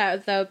love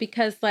that though,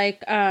 because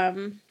like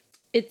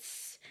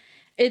it's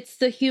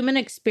the human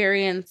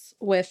experience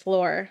with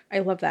lore. I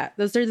love that.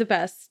 Those are the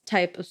best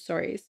type of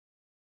stories.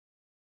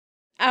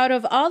 Out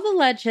of all the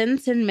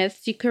legends and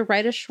myths you could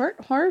write a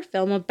short horror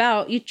film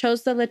about, you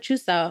chose the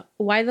Lechuza.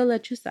 Why the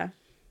Lechuza?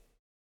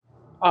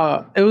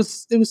 It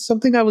was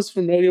something I was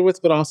familiar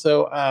with, but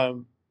also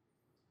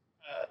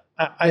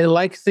I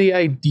like the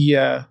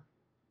idea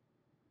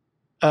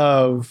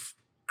of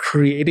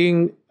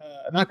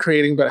not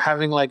creating, but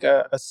having like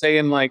a say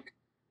in like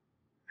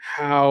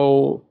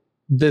how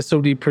this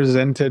will be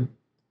presented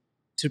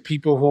to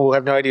people who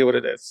have no idea what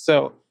it is.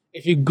 So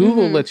if you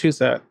Google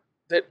Lechuza,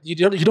 that you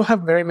don't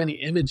have very many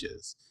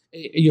images.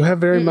 You have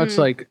very much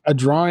like a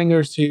drawing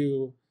or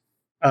two,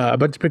 a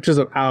bunch of pictures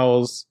of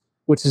owls,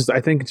 which is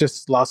I think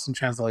just lost in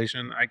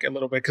translation like a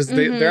little bit because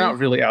they're not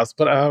really owls,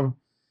 but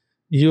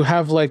you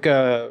have like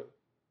and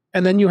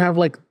then you have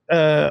like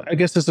I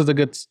guess this is a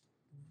good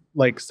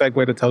like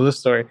segue to tell this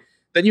story.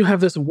 Then you have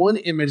this one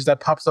image that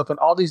pops up in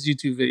all these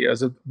YouTube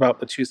videos about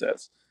the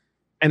Chusas,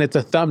 and it's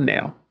a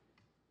thumbnail,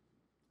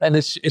 and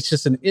it's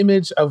just an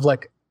image of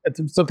like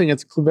it's something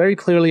that's very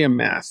clearly a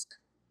mask,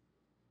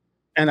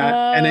 and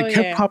it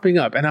kept popping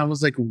up, and I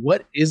was like,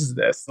 "What is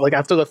this?" Like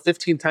after the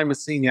 15th time of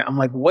seeing it, I'm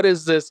like, "What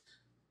is this?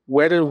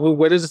 Where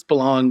does this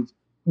belong?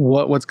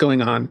 What's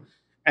going on?"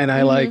 And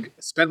I like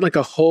spent like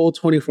a whole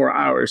 24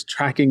 hours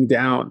tracking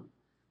down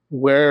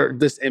where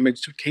this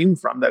image came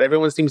from that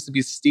everyone seems to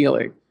be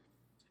stealing.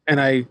 And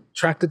I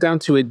tracked it down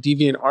to a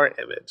DeviantArt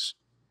image,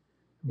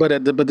 but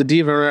the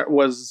DeviantArt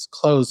was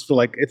closed for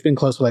like it's been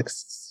closed for like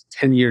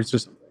 10 years or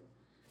something.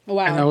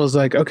 Wow! And I was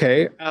like,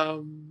 okay,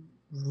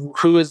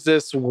 who is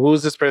this? Who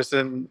is this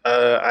person?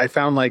 I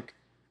found like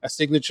a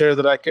signature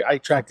that I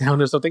tracked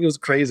down or something. It was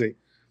crazy.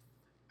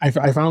 I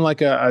found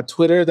like a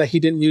Twitter that he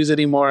didn't use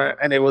anymore,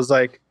 and it was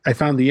like I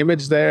found the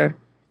image there,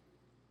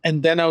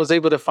 and then I was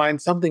able to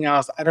find something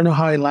else. I don't know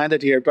how I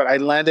landed here, but I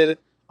landed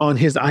on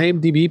his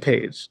IMDb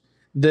page.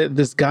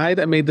 This guy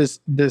that made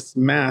this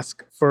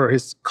mask for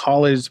his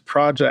college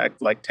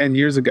project like 10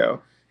 years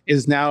ago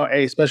is now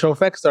a special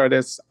effects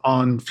artist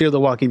on Fear the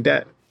Walking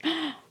Dead.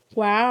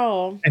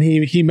 Wow. And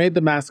he made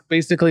the mask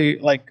basically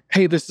like,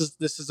 hey, this is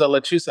a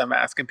Lechusa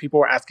mask. And people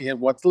were asking him,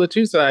 what's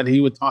Lechusa? And he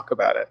would talk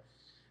about it.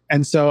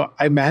 And so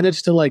I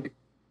managed to like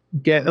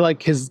get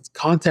like his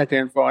contact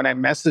info, and I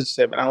messaged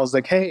him and I was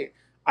like, hey,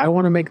 I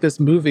want to make this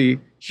movie.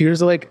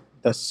 Here's like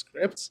the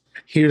script.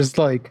 Here's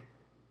like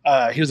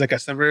a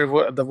summary of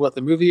what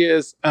the movie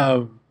is.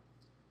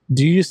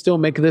 Do you still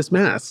make this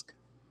mask?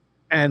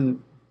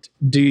 And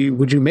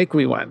would you make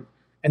me one?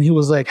 And he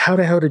was like, how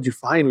the hell did you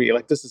find me?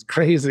 Like, this is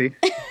crazy.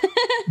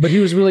 But he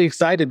was really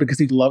excited because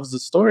he loves the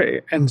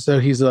story. And so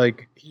he was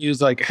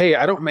like, hey,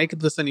 I don't make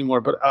this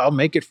anymore, but I'll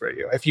make it for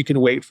you if you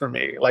can wait for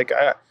me. Like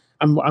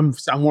I'm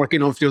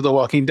working on Fear the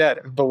Walking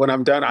Dead, but when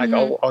I'm done,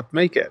 I'll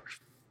make it.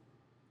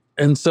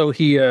 And so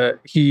he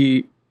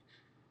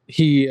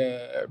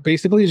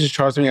basically just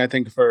charged me, I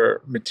think,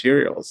 for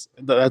materials.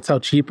 That's how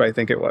cheap I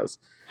think it was.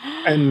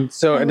 And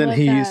so, and then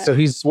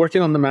he's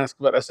working on the mask,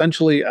 but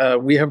essentially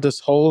we have this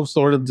whole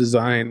sort of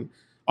design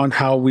on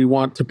how we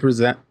want to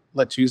present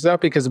Lechusa,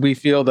 because we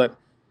feel that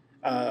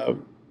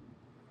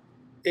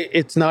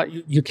it's not,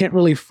 you can't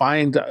really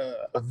find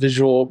a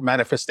visual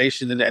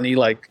manifestation in any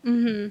like,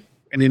 in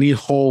any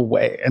whole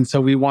way. And so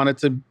we wanted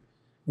to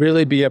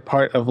really be a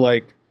part of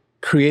like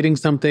creating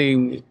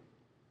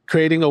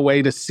a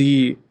way to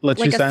see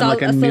Lechusa in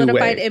like a new way.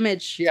 Solidified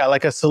image. Yeah,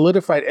 like a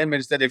solidified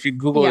image that if you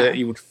Google it,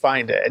 you would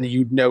find it and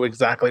you'd know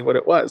exactly what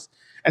it was.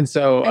 And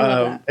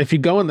so if you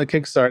go on the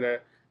Kickstarter,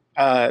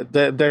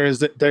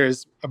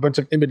 there's a bunch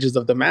of images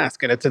of the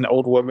mask, and it's an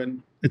old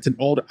woman. It's an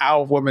old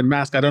owl woman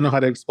mask. I don't know how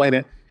to explain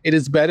it. It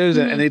is better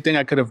than anything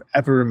I could have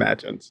ever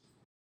imagined.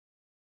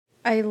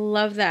 I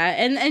love that.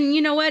 And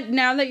you know what?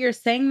 Now that you're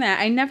saying that,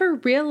 I never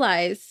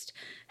realized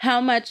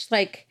how much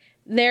like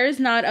there's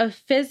not a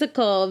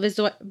physical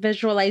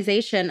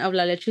visualization of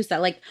La Lechusa.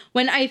 Like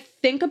when I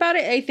think about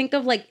it, I think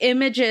of like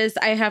images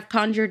I have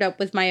conjured up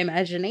with my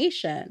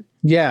imagination.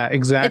 Yeah,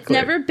 exactly. It's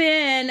never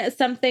been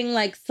something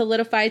like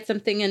solidified,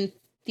 something in,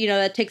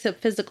 that takes up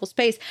physical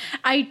space.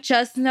 I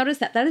just noticed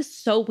that. That is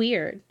so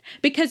weird.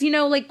 Because,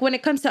 like when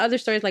it comes to other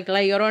stories like La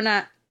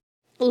Llorona,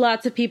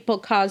 lots of people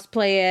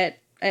cosplay it.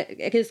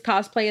 His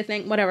cosplay, I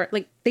think, whatever.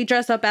 Like they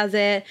dress up as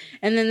it,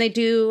 and then they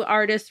do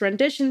artist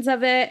renditions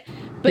of it.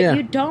 But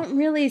you don't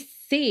really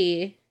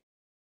see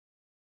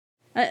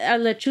a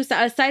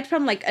Lechusa aside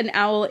from like an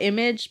owl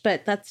image.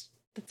 But that's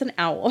an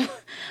owl.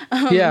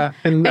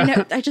 And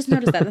I just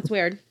noticed that. That's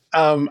weird.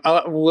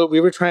 We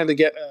were trying to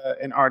get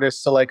an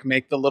artist to like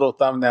make the little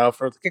thumbnail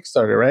for the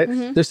Kickstarter,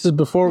 right? This is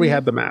before we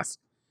had the mask.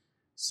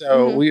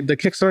 So the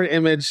Kickstarter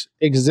image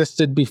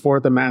existed before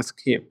the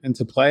mask came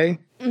into play.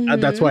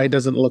 That's why it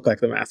doesn't look like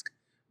the mask.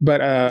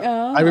 But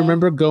I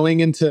remember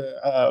going into,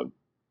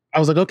 I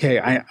was like, okay,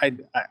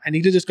 I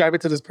need to describe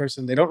it to this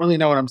person. They don't really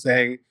know what I'm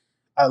saying.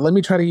 Let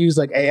me try to use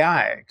like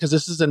AI, because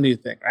this is a new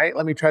thing, right?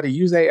 Let me try to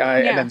use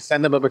AI and then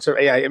send them a bunch of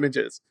AI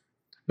images.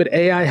 But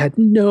AI had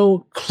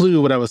no clue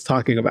what I was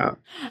talking about.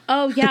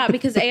 Oh, yeah,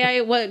 because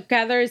AI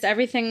gathers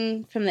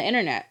everything from the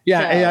internet.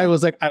 Yeah, so. AI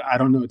was like, I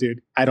don't know,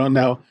 dude. I don't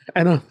know.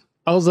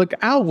 I was like,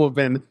 owl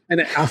woman. And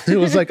it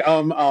was like,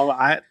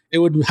 it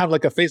would have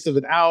like a face of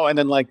an owl, and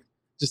then like,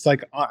 just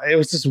like, it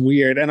was just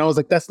weird. And I was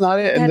like, that's not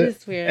it. That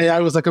is weird. And I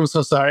was like, I'm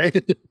so sorry.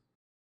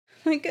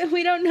 Like,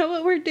 we don't know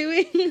what we're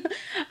doing.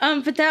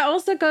 But that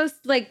also goes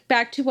like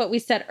back to what we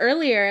said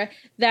earlier,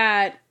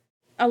 that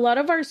a lot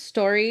of our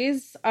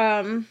stories,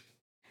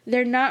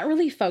 they're not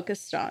really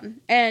focused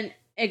on. And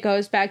it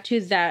goes back to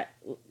that,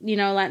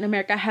 Latin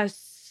America has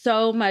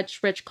so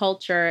much rich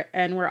culture,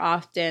 and we're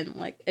often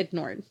like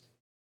ignored.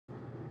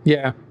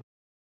 Yeah.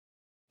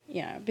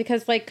 Yeah,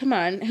 because like, come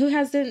on, who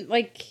hasn't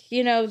like,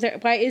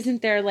 why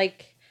isn't there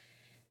like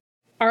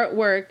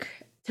artwork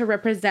to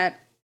represent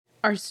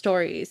our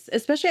stories?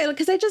 Especially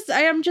because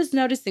I am just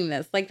noticing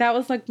this. Like that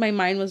was like, my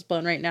mind was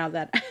blown right now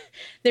that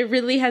there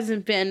really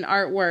hasn't been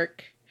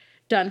artwork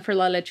done for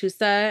La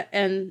Lechusa,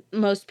 and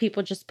most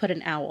people just put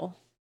an owl.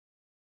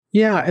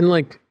 Yeah, and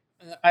like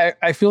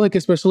I feel like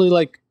especially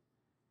like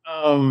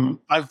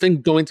I've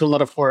been going to a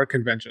lot of horror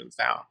conventions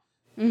now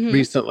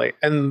recently,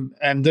 and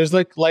there's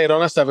like La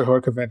Llorona stuff at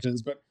horror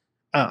conventions, but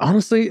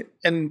honestly,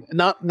 and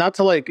not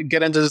to like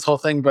get into this whole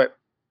thing, but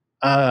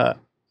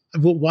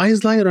why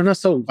is La Llorona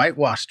so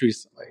whitewashed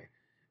recently?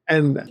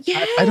 And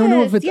I don't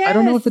know if Yes, I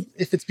don't know yes.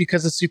 if it's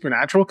because of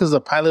Supernatural, because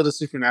the pilot of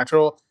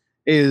Supernatural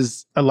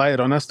is a La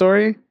Llorona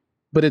story,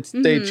 but it's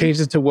they changed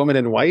it to Woman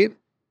in White,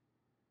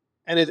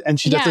 and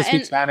she doesn't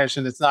speak Spanish,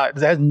 and it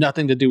has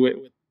nothing to do with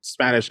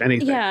Spanish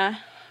anything. Yeah.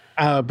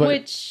 But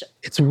Which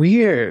it's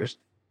weird.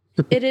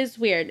 it is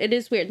weird. It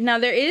is weird. Now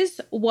there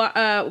is what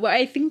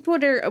I think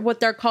what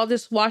they're called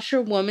is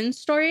washerwoman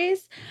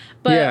stories,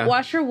 but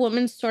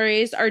washerwoman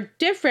stories are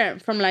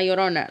different from La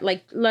Llorona.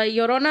 Like La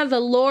Llorona, the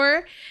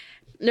lore,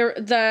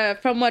 the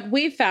from what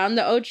we found,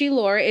 the OG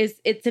lore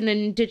is it's an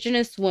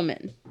indigenous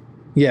woman.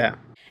 Yeah.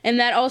 And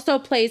that also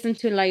plays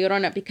into La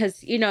Llorona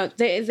because, you know,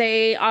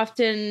 they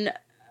often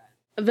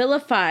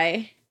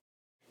vilify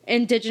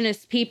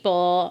indigenous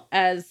people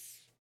as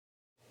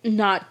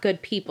not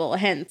good people,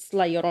 hence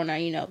La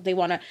Llorona. You know, they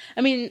want to,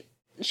 I mean,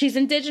 she's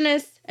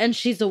indigenous and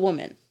she's a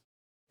woman.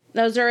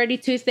 Those are already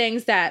two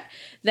things that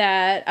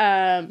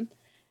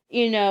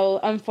you know,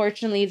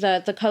 unfortunately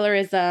the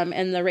colorism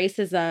and the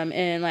racism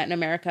in Latin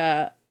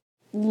America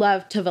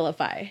love to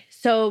vilify.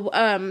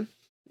 So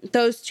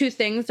those two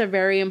things are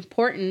very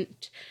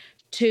important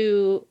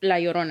to La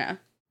Llorona.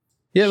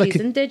 Yeah, she's like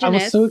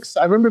indigenous.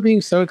 I remember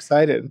being so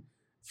excited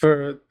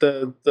for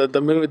the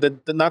movie,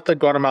 the not the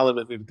Guatemala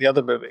movie, but the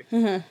other movie,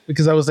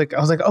 because I was like,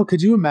 oh,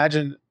 could you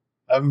imagine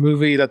a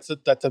movie that's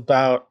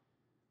about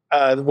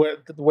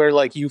where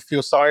like you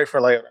feel sorry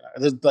for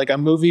like a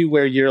movie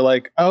where you're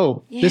like,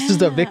 oh, this is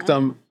the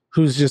victim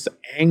who's just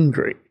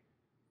angry,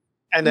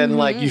 and then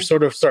like you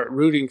sort of start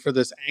rooting for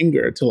this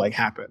anger to like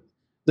happen,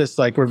 this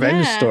like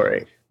revenge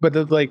story. But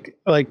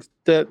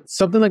the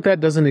something like that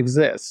doesn't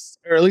exist,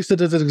 or at least it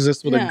doesn't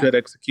exist with a good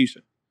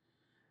execution.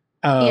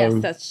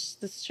 Yes,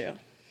 that's true.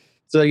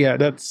 So yeah,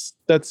 that's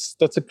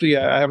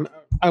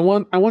I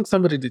want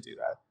somebody to do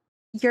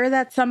that. You're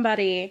that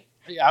somebody.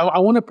 Yeah, I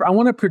want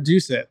to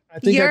produce it. I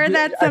think I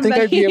think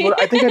I'd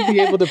be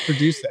able to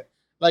produce it.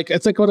 Like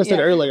it's like what I said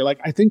earlier.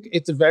 Like I think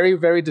it's very,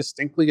 very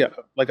distinctly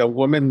like a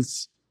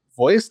woman's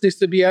voice needs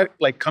to be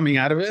like coming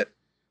out of it.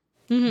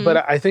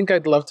 But I think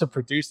I'd love to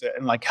produce it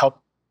and like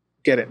help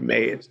get it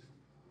made.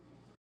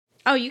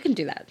 Oh, you can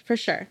do that for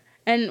sure.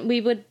 And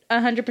we would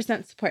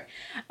 100% support.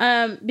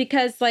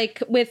 Because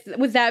like with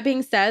that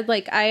being said,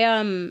 like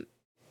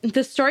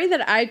the story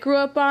that I grew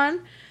up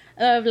on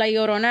of La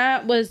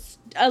Llorona was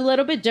a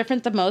little bit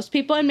different than most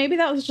people. And maybe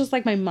that was just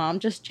like my mom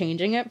just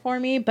changing it for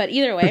me. But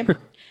either way,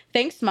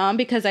 thanks mom,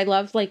 because I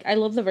love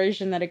the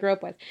version that I grew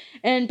up with.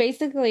 And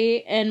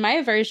basically in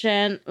my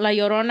version, La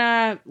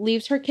Llorona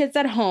leaves her kids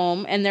at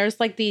home and there's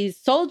like these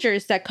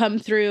soldiers that come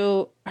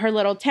through her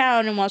little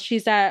town. And while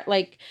she's at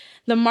like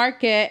the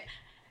market,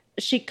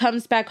 she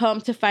comes back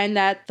home to find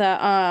that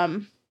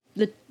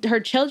her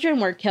children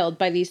were killed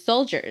by these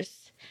soldiers.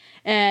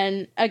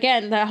 And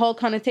again, that whole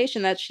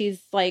connotation that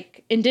she's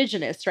like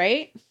indigenous,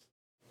 right?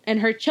 And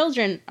her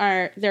children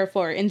are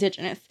therefore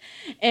indigenous.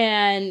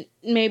 And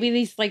maybe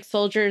these like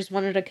soldiers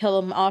wanted to kill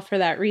them off for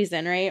that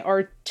reason, right?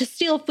 Or to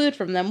steal food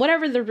from them,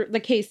 whatever the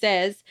case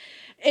is.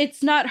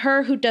 It's not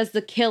her who does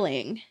the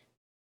killing.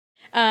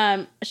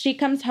 She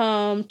comes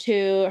home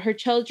to her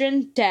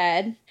children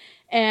dead.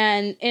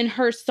 And in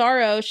her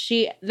sorrow,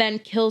 she then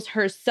kills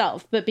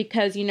herself. But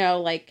because, you know,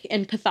 like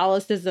in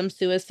Catholicism,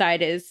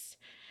 suicide is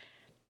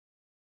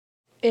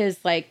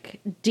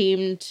like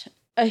deemed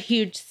a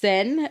huge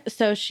sin.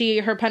 So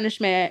her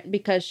punishment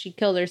because she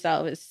killed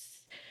herself is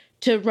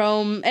to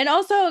roam, and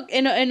also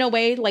in a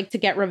way like to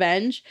get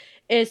revenge,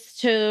 is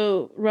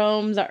to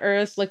roam the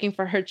earth looking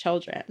for her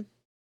children.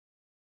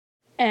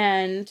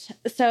 And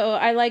so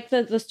I like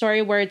the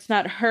story where it's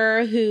not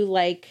her who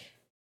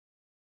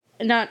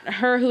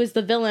is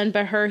the villain,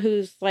 but her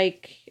who's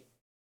like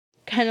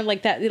kind of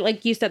like that,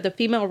 like you said, the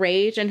female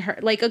rage, and her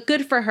like a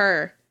good for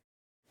her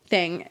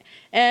thing.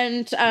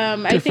 And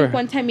I think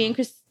one time me and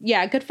Chris,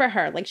 good for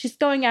her. Like she's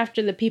going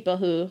after the people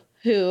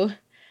who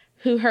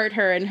hurt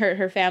her and hurt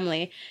her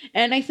family.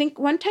 And I think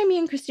one time me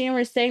and Christina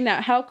were saying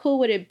that how cool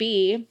would it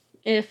be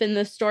if in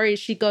the story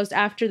she goes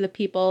after the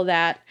people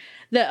that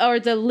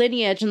the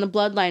lineage and the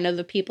bloodline of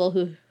the people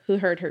who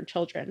hurt her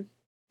children.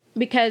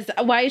 Because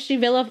why is she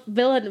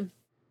villain?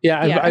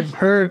 Yeah, I've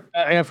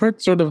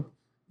heard sort of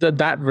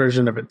that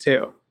version of it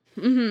too.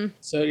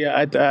 So yeah,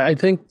 I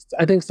think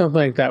something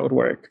like that would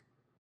work.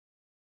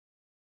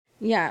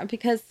 Yeah,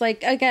 because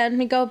like again,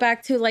 we go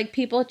back to like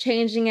people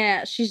changing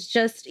it. She's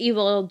just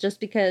evil just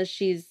because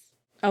she's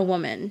a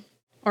woman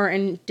or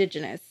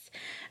indigenous.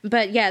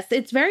 But yes,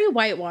 it's very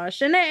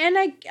whitewashed, and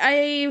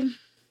I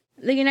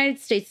the United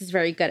States is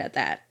very good at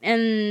that,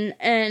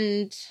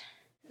 and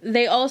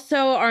they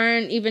also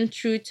aren't even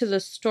true to the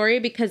story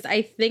because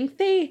I think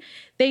they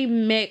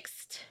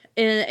mixed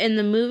in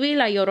the movie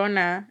La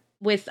Llorona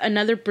with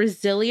another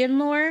Brazilian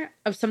lore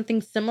of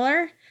something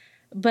similar,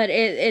 but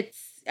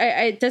it's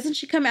doesn't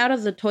she come out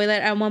of the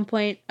toilet at one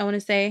point? I want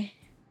to say.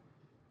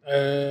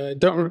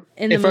 Don't.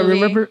 In the if I movie.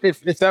 remember,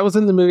 if that was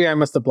in the movie, I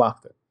must have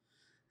blocked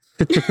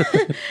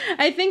it.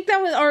 I think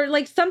that was, or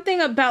like something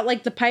about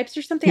like the pipes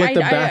or something. Like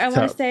the I want to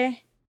bathtub.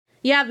 say,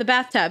 yeah, the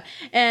bathtub.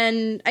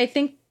 And I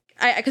think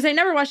because I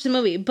never watched the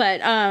movie,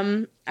 but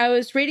I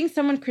was reading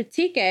someone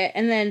critique it,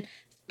 and then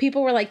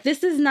people were like,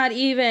 "This is not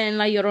even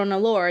La Llorona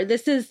lore.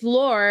 This is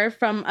lore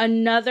from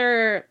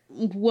another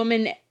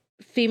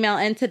female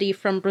entity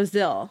from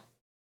Brazil."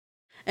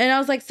 And I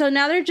was like, so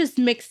now they're just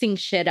mixing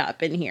shit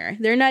up in here.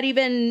 They're not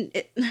even.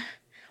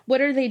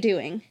 What are they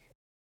doing?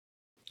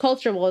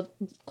 Culture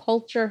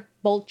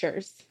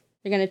vultures.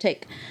 They're gonna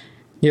take,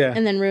 Yeah.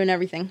 and then ruin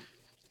everything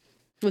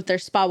with their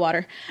spa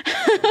water.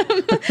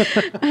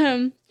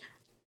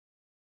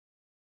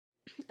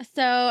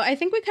 So I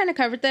think we kind of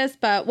covered this,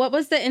 but what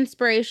was the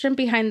inspiration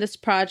behind this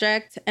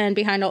project and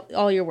behind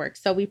all your work?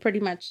 So we pretty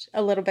much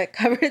a little bit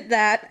covered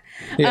that.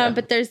 Yeah.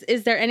 But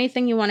is there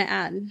anything you want to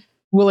add?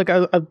 Well, like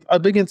a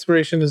big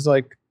inspiration is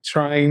like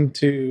trying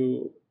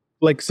to,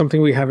 like,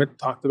 something we haven't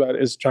talked about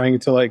is trying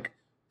to like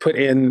put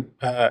in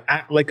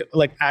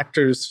like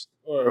actors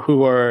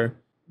who are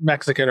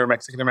Mexican or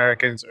Mexican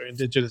Americans or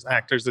indigenous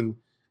actors and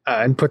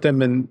put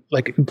them in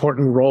like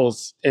important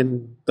roles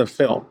in the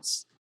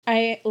films.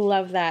 I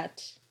love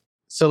that.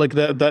 So like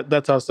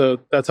that's also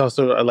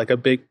like a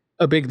big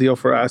deal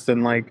for us.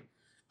 And like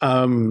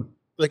in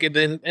La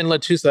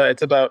Chusa,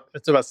 it's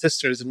about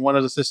sisters, and one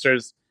of the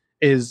sisters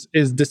is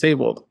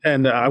disabled,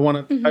 and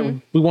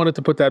we wanted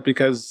to put that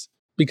because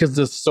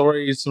the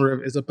story sort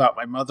of is about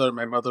my mother.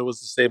 My mother was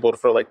disabled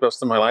for like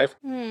most of my life,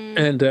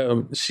 and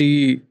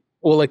the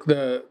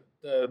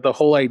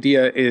whole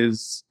idea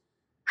is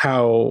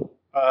how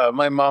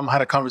my mom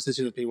had a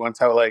conversation with me once,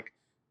 how like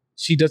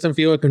she doesn't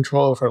feel in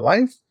control of her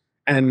life,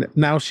 and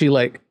now she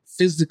like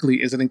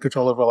physically isn't in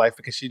control of her life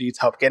because she needs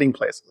help getting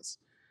places.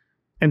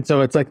 And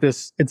so it's like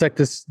this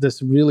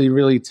really,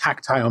 really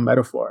tactile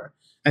metaphor.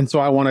 And so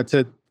I wanted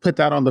to put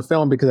that on the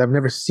film because I've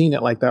never seen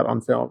it like that on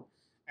film.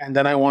 And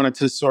then I wanted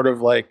to sort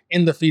of like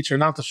in the feature,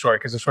 not the short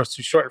because the short's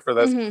too short for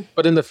this,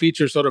 but in the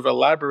feature sort of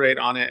elaborate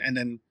on it and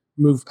then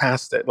move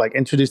past it, like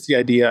introduce the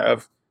idea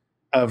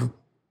of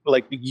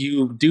like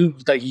you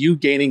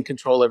gaining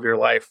control of your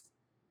life,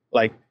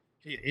 like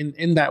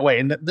in that way.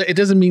 And it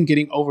doesn't mean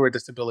getting over a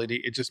disability.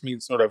 It just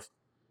means sort of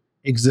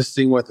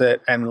existing with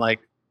it and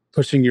like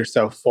pushing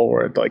yourself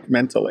forward, like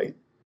mentally.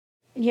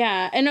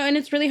 Yeah. And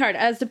it's really hard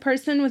as a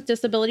person with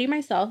disability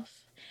myself.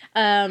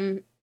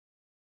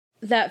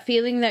 That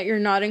feeling that you're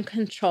not in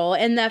control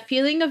and that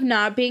feeling of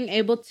not being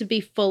able to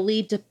be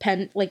fully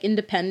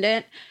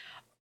independent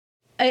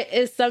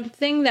is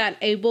something that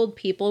abled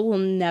people will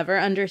never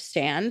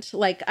understand.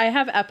 Like I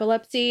have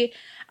epilepsy.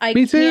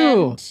 Me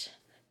too.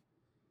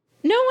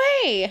 No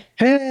way.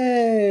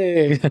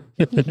 Hey.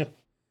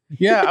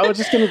 Yeah, I was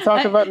just going to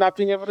talk about not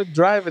being able to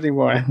drive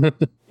anymore.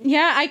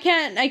 Yeah, I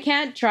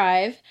can't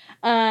drive.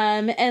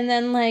 And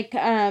then like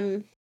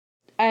I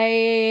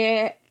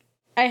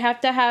have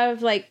to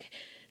have like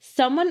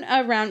someone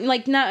around,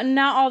 like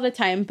not all the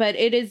time, but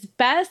it is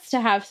best to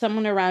have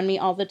someone around me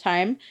all the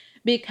time,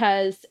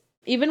 because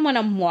even when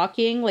I'm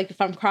walking, like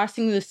if I'm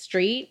crossing the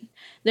street,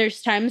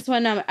 there's times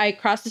when I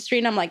cross the street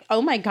and I'm like,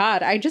 oh my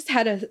God, I just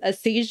had a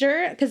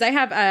seizure, because I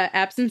have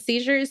absence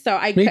seizures. So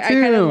I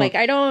kind of like,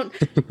 I don't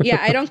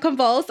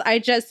convulse. I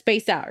just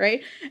space out.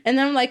 Right. And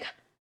then I'm like,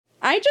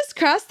 I just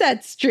crossed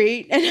that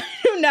street and I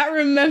do not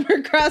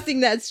remember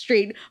crossing that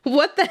street.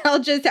 What the hell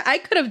I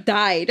could have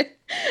died.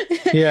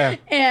 Yeah.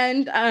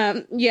 And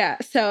yeah.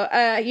 So,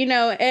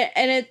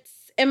 and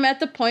I'm at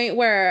the point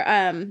where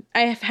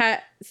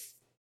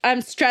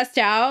I'm stressed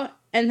out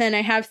and then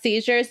I have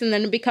seizures and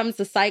then it becomes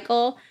a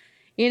cycle,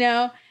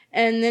 and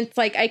it's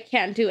like I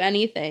can't do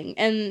anything.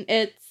 And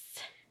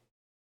it's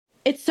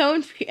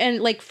so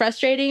like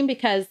frustrating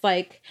because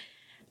like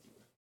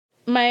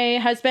my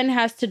husband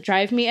has to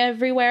drive me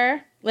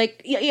everywhere.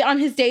 Like on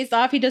his days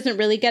off, he doesn't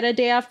really get a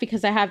day off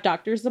because I have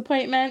doctor's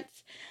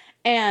appointments,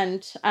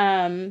 and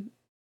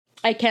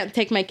I can't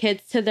take my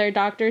kids to their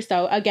doctor.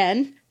 So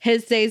again,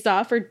 his days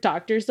off are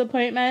doctor's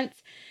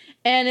appointments,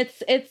 and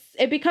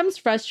it becomes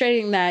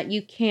frustrating that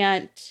you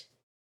can't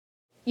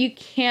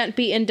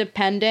be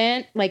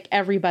independent like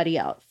everybody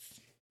else.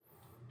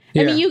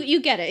 Yeah. I mean,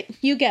 you get it.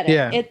 You get it.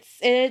 Yeah.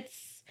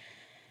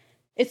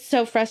 It's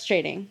so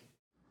frustrating.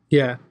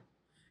 Yeah.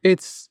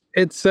 It's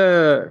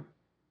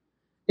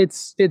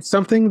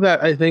something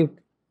that I think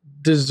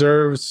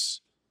deserves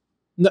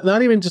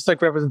not even just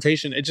like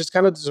representation. It just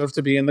kind of deserves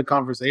to be in the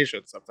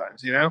conversation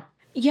sometimes,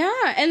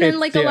 Yeah. And then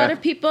like a lot of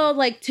people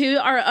like too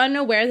are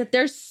unaware that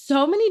there's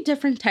so many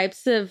different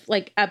types of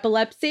like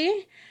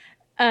epilepsy.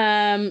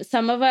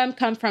 Some of them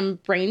come from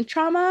brain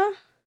trauma.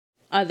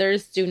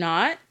 Others do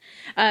not.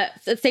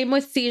 Same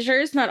with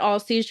seizures. Not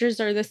all seizures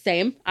are the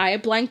same. I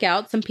blank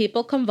out. Some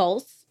people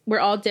convulse. We're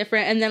all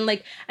different. And then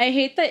like, I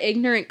hate the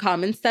ignorant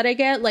comments that I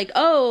get. Like,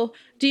 oh,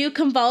 do you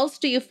convulse?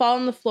 Do you fall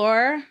on the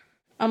floor?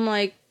 I'm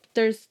like,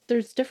 there's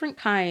different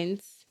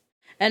kinds.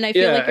 And I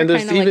feel like you're and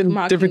there's kind of like even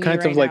mocking different me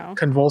kinds right of like now.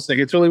 convulsing.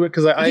 It's really weird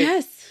because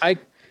Yes. I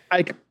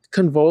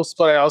convulse,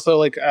 but I also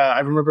like I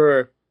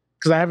remember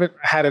because I haven't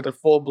had a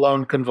full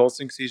blown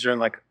convulsing seizure in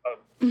like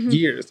Mhm.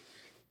 years.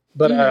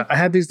 But I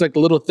had these like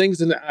little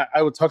things, and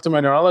I would talk to my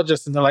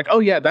neurologist, and they're like, "Oh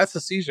yeah, that's a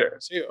seizure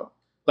too.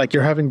 Like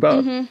you're having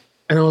both." Mhm.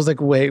 And I was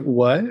like, "Wait,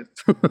 what?"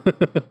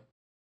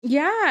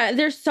 Yeah,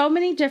 there's so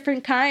many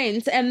different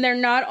kinds, and they're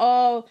not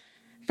all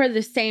for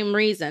the same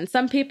reason.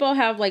 Some people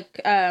have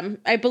like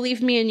I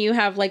believe me and you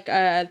have like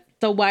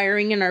the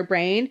wiring in our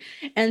brain,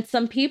 and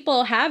some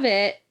people have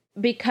it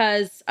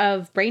because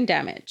of brain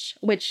damage,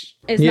 which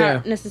is Yeah.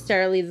 not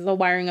necessarily the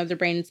wiring of the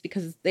brain. It's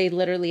because they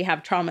literally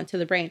have trauma to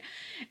the brain.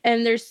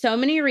 And there's so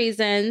many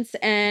reasons,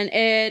 and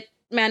it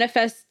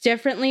manifests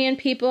differently in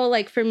people.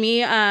 Like for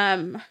me,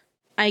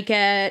 I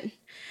get,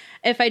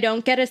 if I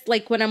don't get it,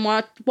 like when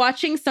I'm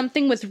watching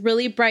something with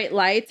really bright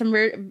lights,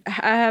 I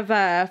have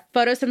a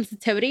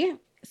photosensitivity.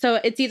 So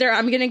it's either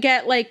I'm going to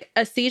get like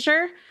a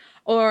seizure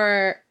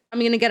or I'm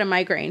going to get a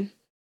migraine.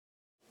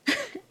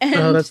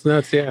 Oh, that's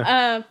nuts.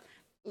 Yeah.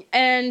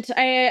 And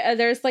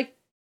there's like,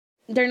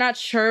 they're not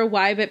sure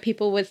why, but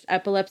people with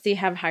epilepsy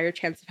have higher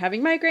chance of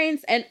having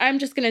migraines. And I'm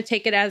just going to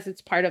take it as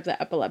it's part of the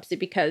epilepsy,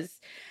 because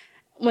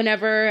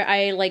whenever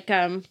I like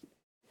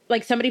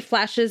somebody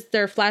flashes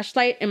their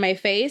flashlight in my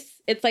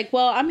face, it's like,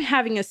 well, I'm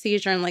having a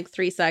seizure in like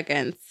 3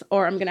 seconds,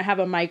 or I'm going to have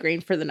a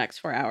migraine for the next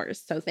 4 hours.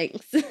 So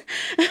thanks.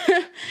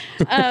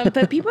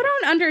 But people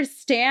don't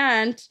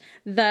understand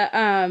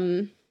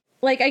the,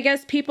 like, I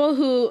guess people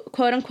who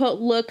quote unquote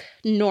look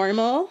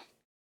normal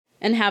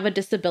and have a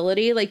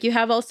disability. Like you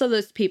have also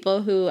those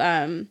people who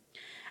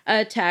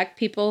attack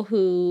people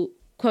who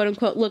quote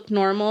unquote look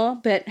normal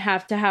but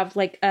have to have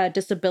like a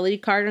disability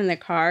card in their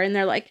car, and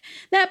they're like,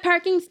 that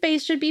parking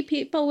space should be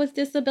people with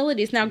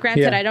disabilities. Now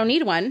granted, Yeah. I don't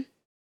need one,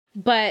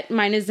 but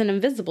mine is an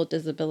invisible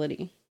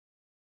disability.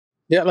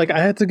 Yeah, like I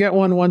had to get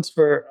one once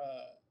for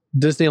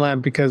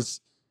Disneyland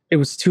because it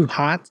was too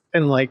hot,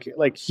 and like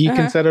he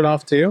can set it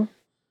off too.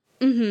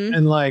 Mm-hmm.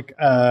 And like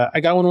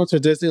I got one once for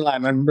Disneyland,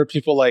 and I remember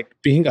people like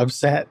being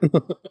upset. Yes,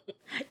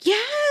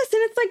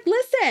 and it's like,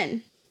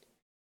 listen,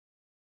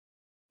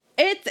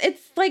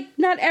 it's like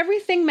not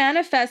everything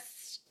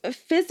manifests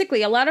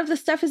physically. A lot of the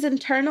stuff is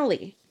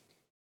internally.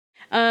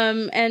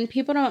 And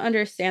people don't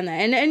understand that.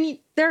 And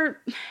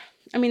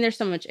there's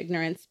so much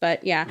ignorance,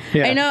 but yeah.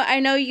 I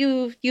know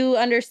you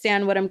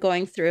understand what I'm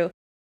going through.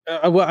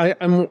 Well,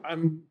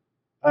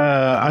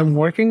 I'm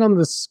working on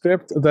the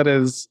script that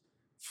is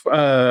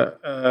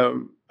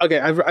okay.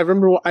 I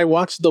remember I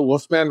watched The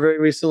Wolfman very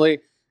recently,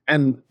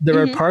 and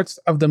there are parts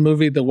of the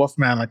movie The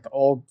Wolfman, like the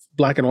old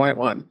black and white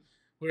one,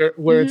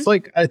 where it's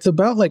like it's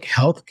about like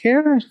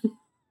healthcare.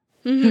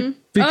 Mm-hmm.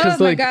 Because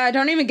oh my god!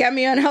 Don't even get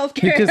me on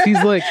healthcare. Because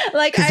he's like,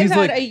 like I've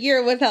had a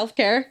year with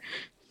healthcare.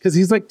 Because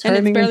he's like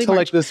turning into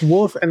like this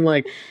wolf, and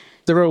like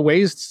there are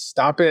ways to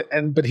stop it,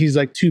 but he's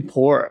like too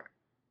poor.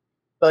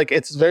 Like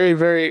it's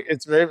very,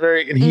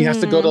 and he has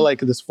to go to like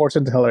this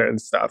fortune teller and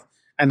stuff.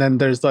 And then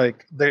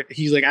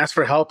he's like asked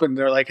for help, and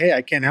they're like, "Hey,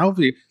 I can't help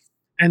you."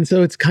 And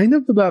so it's kind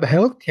of about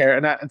healthcare,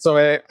 and so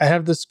I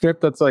have this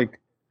script that's like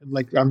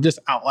I'm just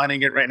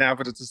outlining it right now,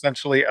 but it's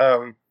essentially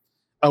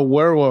a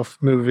werewolf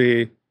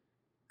movie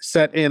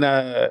set in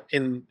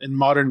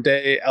modern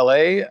day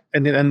LA,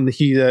 and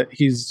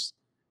he's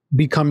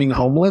becoming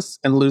homeless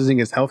and losing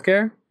his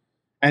healthcare,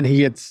 and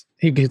he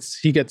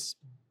gets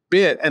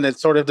bit, and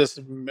it's sort of this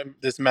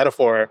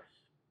metaphor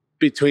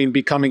between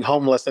becoming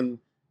homeless and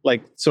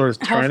like sort of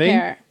turning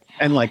healthcare.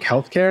 And like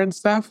healthcare and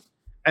stuff,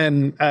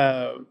 and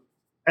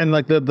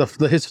like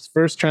his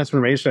first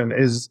transformation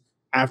is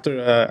after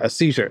a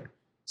seizure,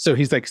 so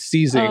he's like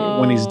seizing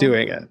when he's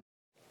doing it.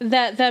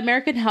 The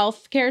American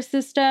healthcare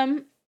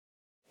system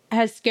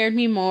has scared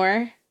me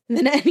more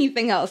than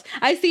anything else.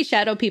 I see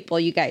shadow people,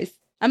 you guys.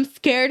 I'm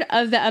scared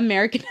of the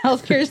American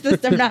healthcare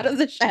system, not of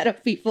the shadow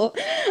people.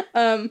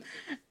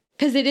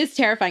 Because it is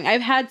terrifying.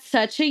 I've had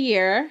such a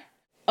year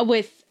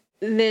with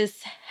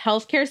this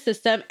healthcare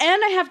system,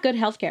 and I have good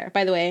healthcare,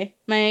 by the way.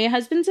 My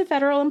husband's a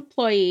federal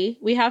employee.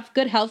 We have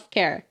good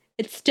healthcare.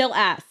 It's still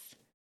ass.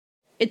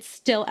 That's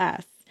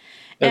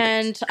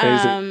and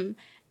crazy.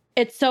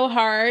 It's so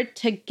hard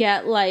to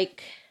get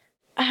like,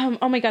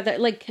 oh my god,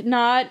 that like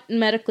not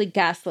medically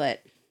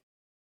gaslit.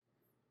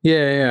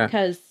 Yeah.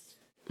 Because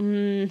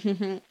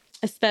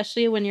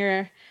especially when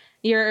you're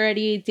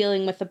already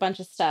dealing with a bunch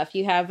of stuff,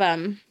 you have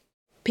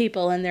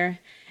people and their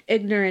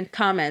ignorant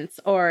comments,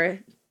 or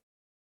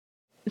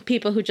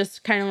people who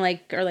just kind of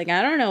like are like,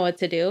 I don't know what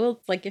to do.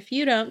 It's like, if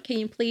you don't, can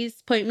you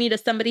please point me to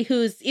somebody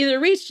who's either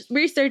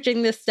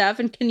researching this stuff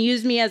and can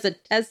use me as a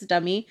test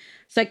dummy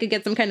so I could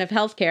get some kind of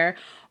healthcare,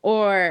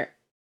 or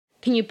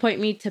can you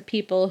point me to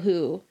people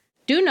who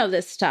do know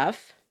this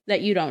stuff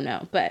that you don't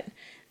know? But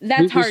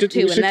that's hard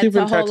too, and that's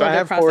a whole other I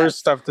have process. horror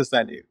stuff to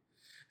send you.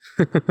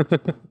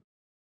 Okay.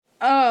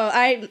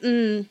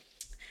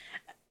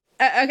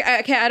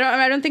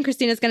 I don't think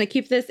Christina's gonna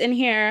keep this in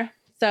here.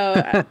 So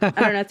I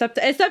don't know.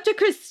 It's up to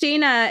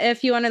Christina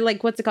if you want to,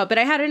 like, what's it called? But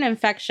I had an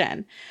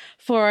infection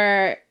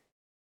for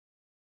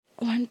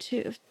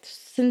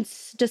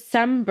since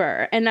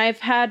December, and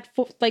I've had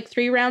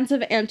 3 rounds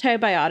of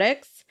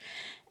antibiotics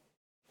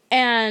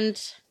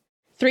and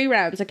 3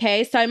 rounds.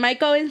 Okay. So I might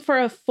go in for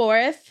a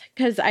 4th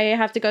because I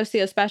have to go see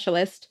a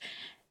specialist.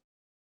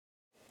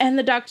 And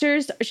the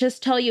doctors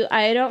just tell you,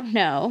 I don't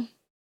know.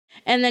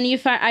 And then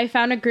I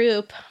found a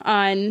group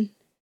on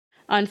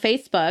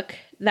Facebook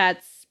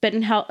that's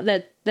been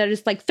that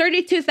is like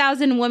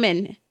 32,000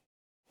 women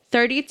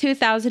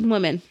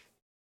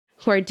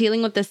who are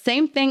dealing with the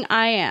same thing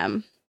I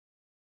am,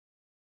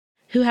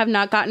 who have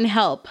not gotten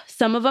help,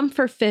 some of them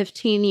for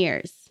 15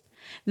 years.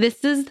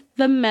 This is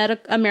the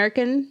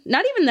American,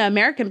 not even the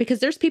American, because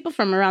there's people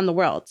from around the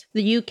world,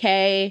 the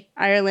UK,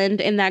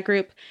 Ireland in that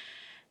group.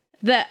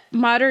 The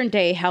modern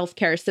day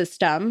healthcare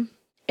system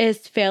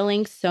is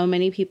failing so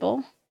many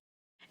people.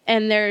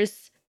 And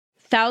there's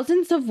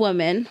thousands of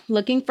women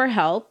looking for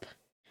help,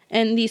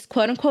 and these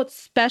quote unquote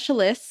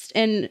specialists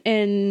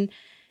in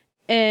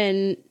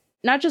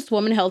not just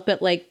woman health,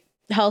 but like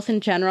health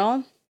in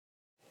general,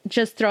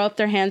 just throw up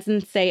their hands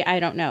and say, I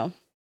don't know.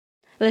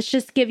 Let's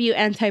just give you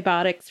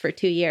antibiotics for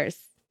 2 years.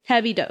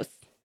 Heavy dose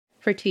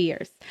for 2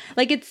 years.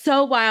 Like, it's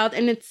so wild.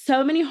 And it's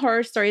so many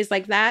horror stories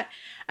like that.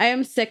 I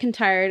am sick and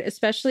tired,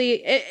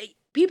 especially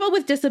people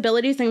with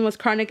disabilities and with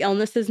chronic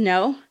illnesses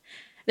know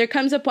there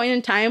comes a point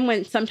in time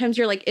when sometimes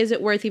you're like, is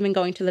it worth even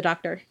going to the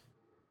doctor?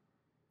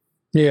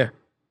 Yeah.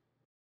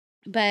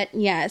 But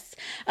yes.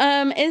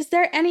 Is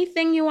there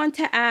anything you want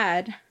to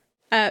add?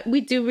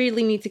 We do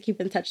really need to keep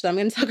in touch, though. I'm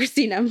going to tell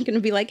Christina. I'm going to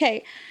be like,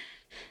 hey.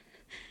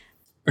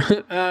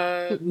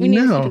 We need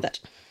to keep in touch.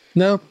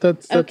 No,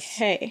 that's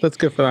okay. That's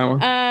good for that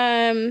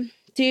one.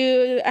 Do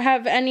you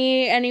have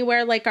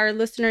anywhere like our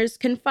listeners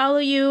can follow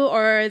you,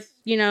 or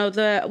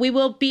we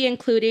will be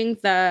including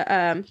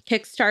the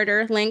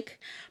Kickstarter link,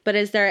 but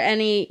is there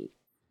any?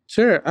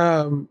 Sure.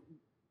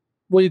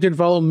 Well, you can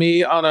follow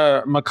me on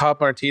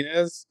Macabre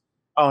Martinez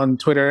on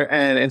Twitter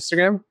and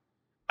Instagram.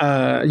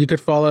 You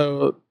could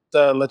follow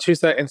the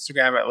Lechuza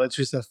Instagram at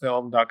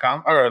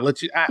lechuzafilm.com or at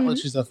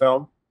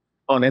lechuzafilm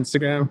on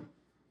Instagram.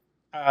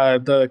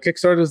 The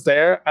Kickstarter is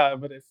there,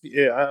 but if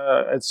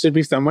it should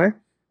be somewhere.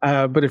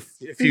 But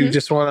if you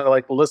just want to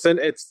like listen,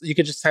 you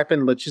could just type in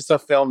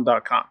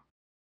lechuzafilm.com.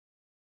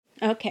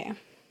 Okay.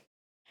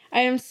 I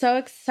am so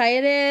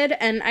excited,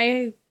 and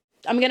I'm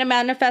gonna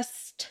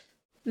manifest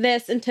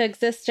this into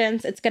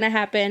existence. It's gonna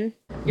happen.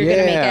 You're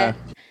gonna make it.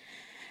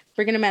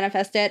 We're gonna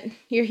manifest it.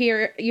 You're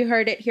here. You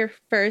heard it here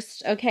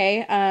first.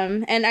 Okay.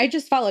 And I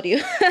just followed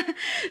you.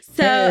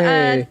 So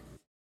hey.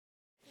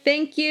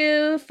 Thank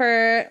you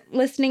for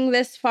listening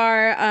this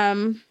far.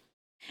 And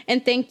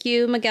thank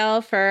you,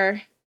 Miguel,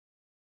 for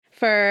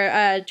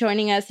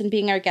joining us and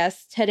being our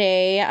guest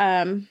today.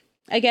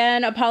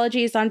 Again,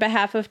 apologies on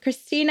behalf of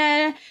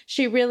Christina.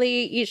 She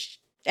really,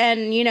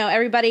 and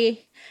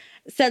everybody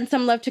send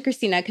some love to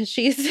Christina because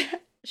she's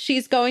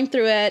going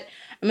through it.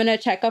 I'm gonna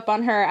check up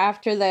on her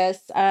after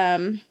this.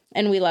 And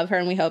we love her,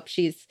 and we hope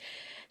she's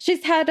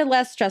had a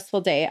less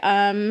stressful day.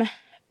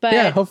 But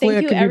yeah, hopefully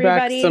I can be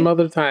back some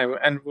other time,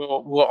 and we'll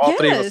all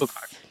three of us will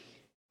talk.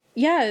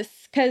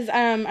 Yes, because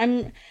I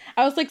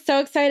was like so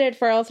excited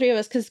for all three of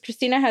us because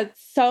Christina had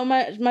so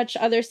much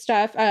other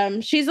stuff.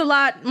 She's a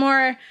lot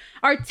more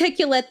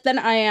articulate than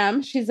I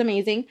am. She's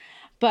amazing,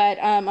 but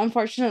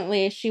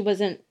unfortunately she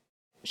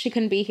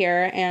couldn't be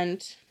here,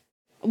 and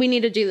we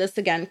need to do this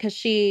again because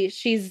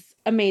she's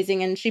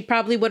amazing, and she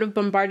probably would have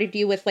bombarded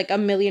you with like a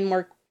million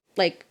more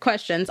like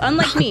questions.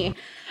 Unlike me,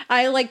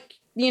 I like.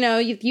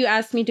 You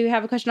ask me, do you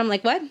have a question? I'm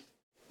like, what?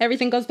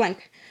 Everything goes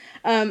blank.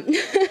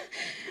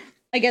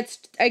 I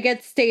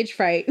get stage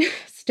fright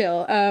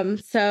still.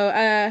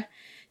 So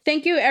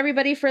thank you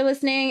everybody for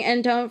listening.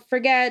 And don't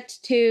forget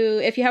to,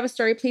 if you have a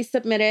story, please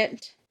submit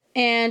it.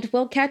 And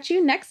we'll catch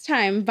you next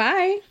time.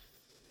 Bye.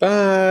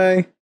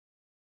 Bye.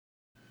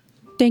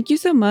 Thank you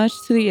so much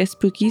to the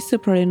Spookies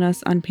supporting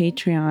us on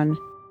Patreon.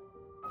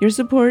 Your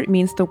support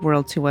means the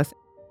world to us.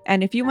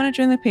 And if you want to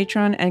join the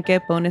Patreon and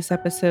get bonus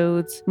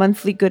episodes,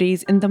 monthly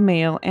goodies in the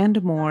mail,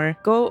 and more,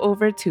 go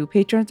over to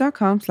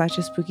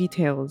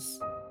patreon.com/spookytales.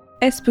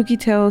 Spooky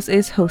Tales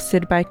is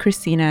hosted by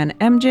Christina and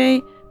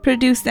MJ,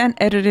 produced and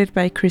edited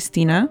by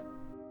Christina,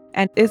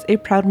 and is a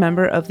proud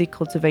member of the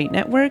Cultivate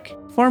Network.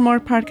 For more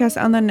podcasts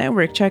on the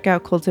network, check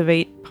out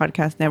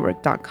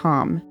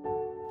cultivatepodcastnetwork.com.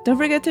 Don't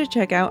forget to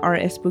check out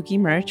our spooky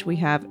merch. We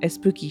have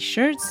spooky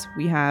shirts,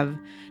 we have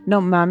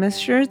No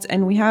Mames shirts,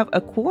 and we have a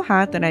cool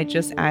hat that I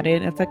just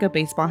added. It's like a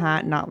baseball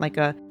hat, not like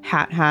a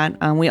hat.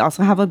 We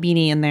also have a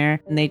beanie in there,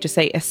 and they just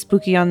say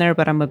spooky on there,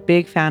 but I'm a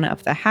big fan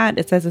of the hat.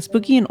 It says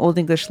spooky in Old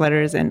English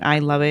letters, and I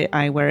love it.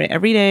 I wear it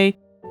every day,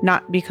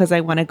 not because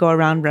I want to go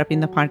around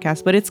repping the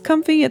podcast, but it's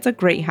comfy. It's a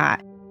great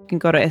hat. You can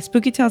go to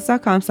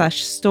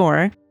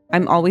spookytales.com/store.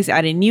 I'm always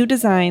adding new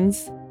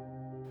designs.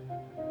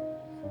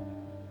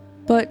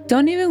 But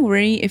don't even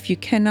worry if you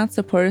cannot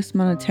support us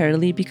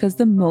monetarily, because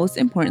the most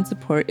important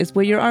support is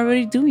what you're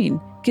already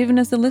doing, giving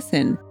us a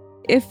listen.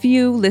 If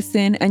you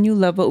listen and you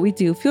love what we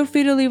do, feel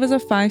free to leave us a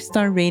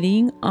 5-star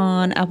rating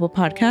on Apple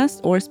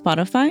Podcasts or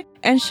Spotify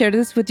and share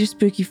this with your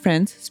spooky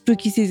friends.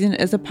 Spooky season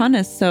is upon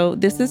us, so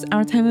this is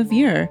our time of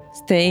year.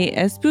 Stay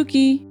as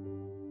spooky.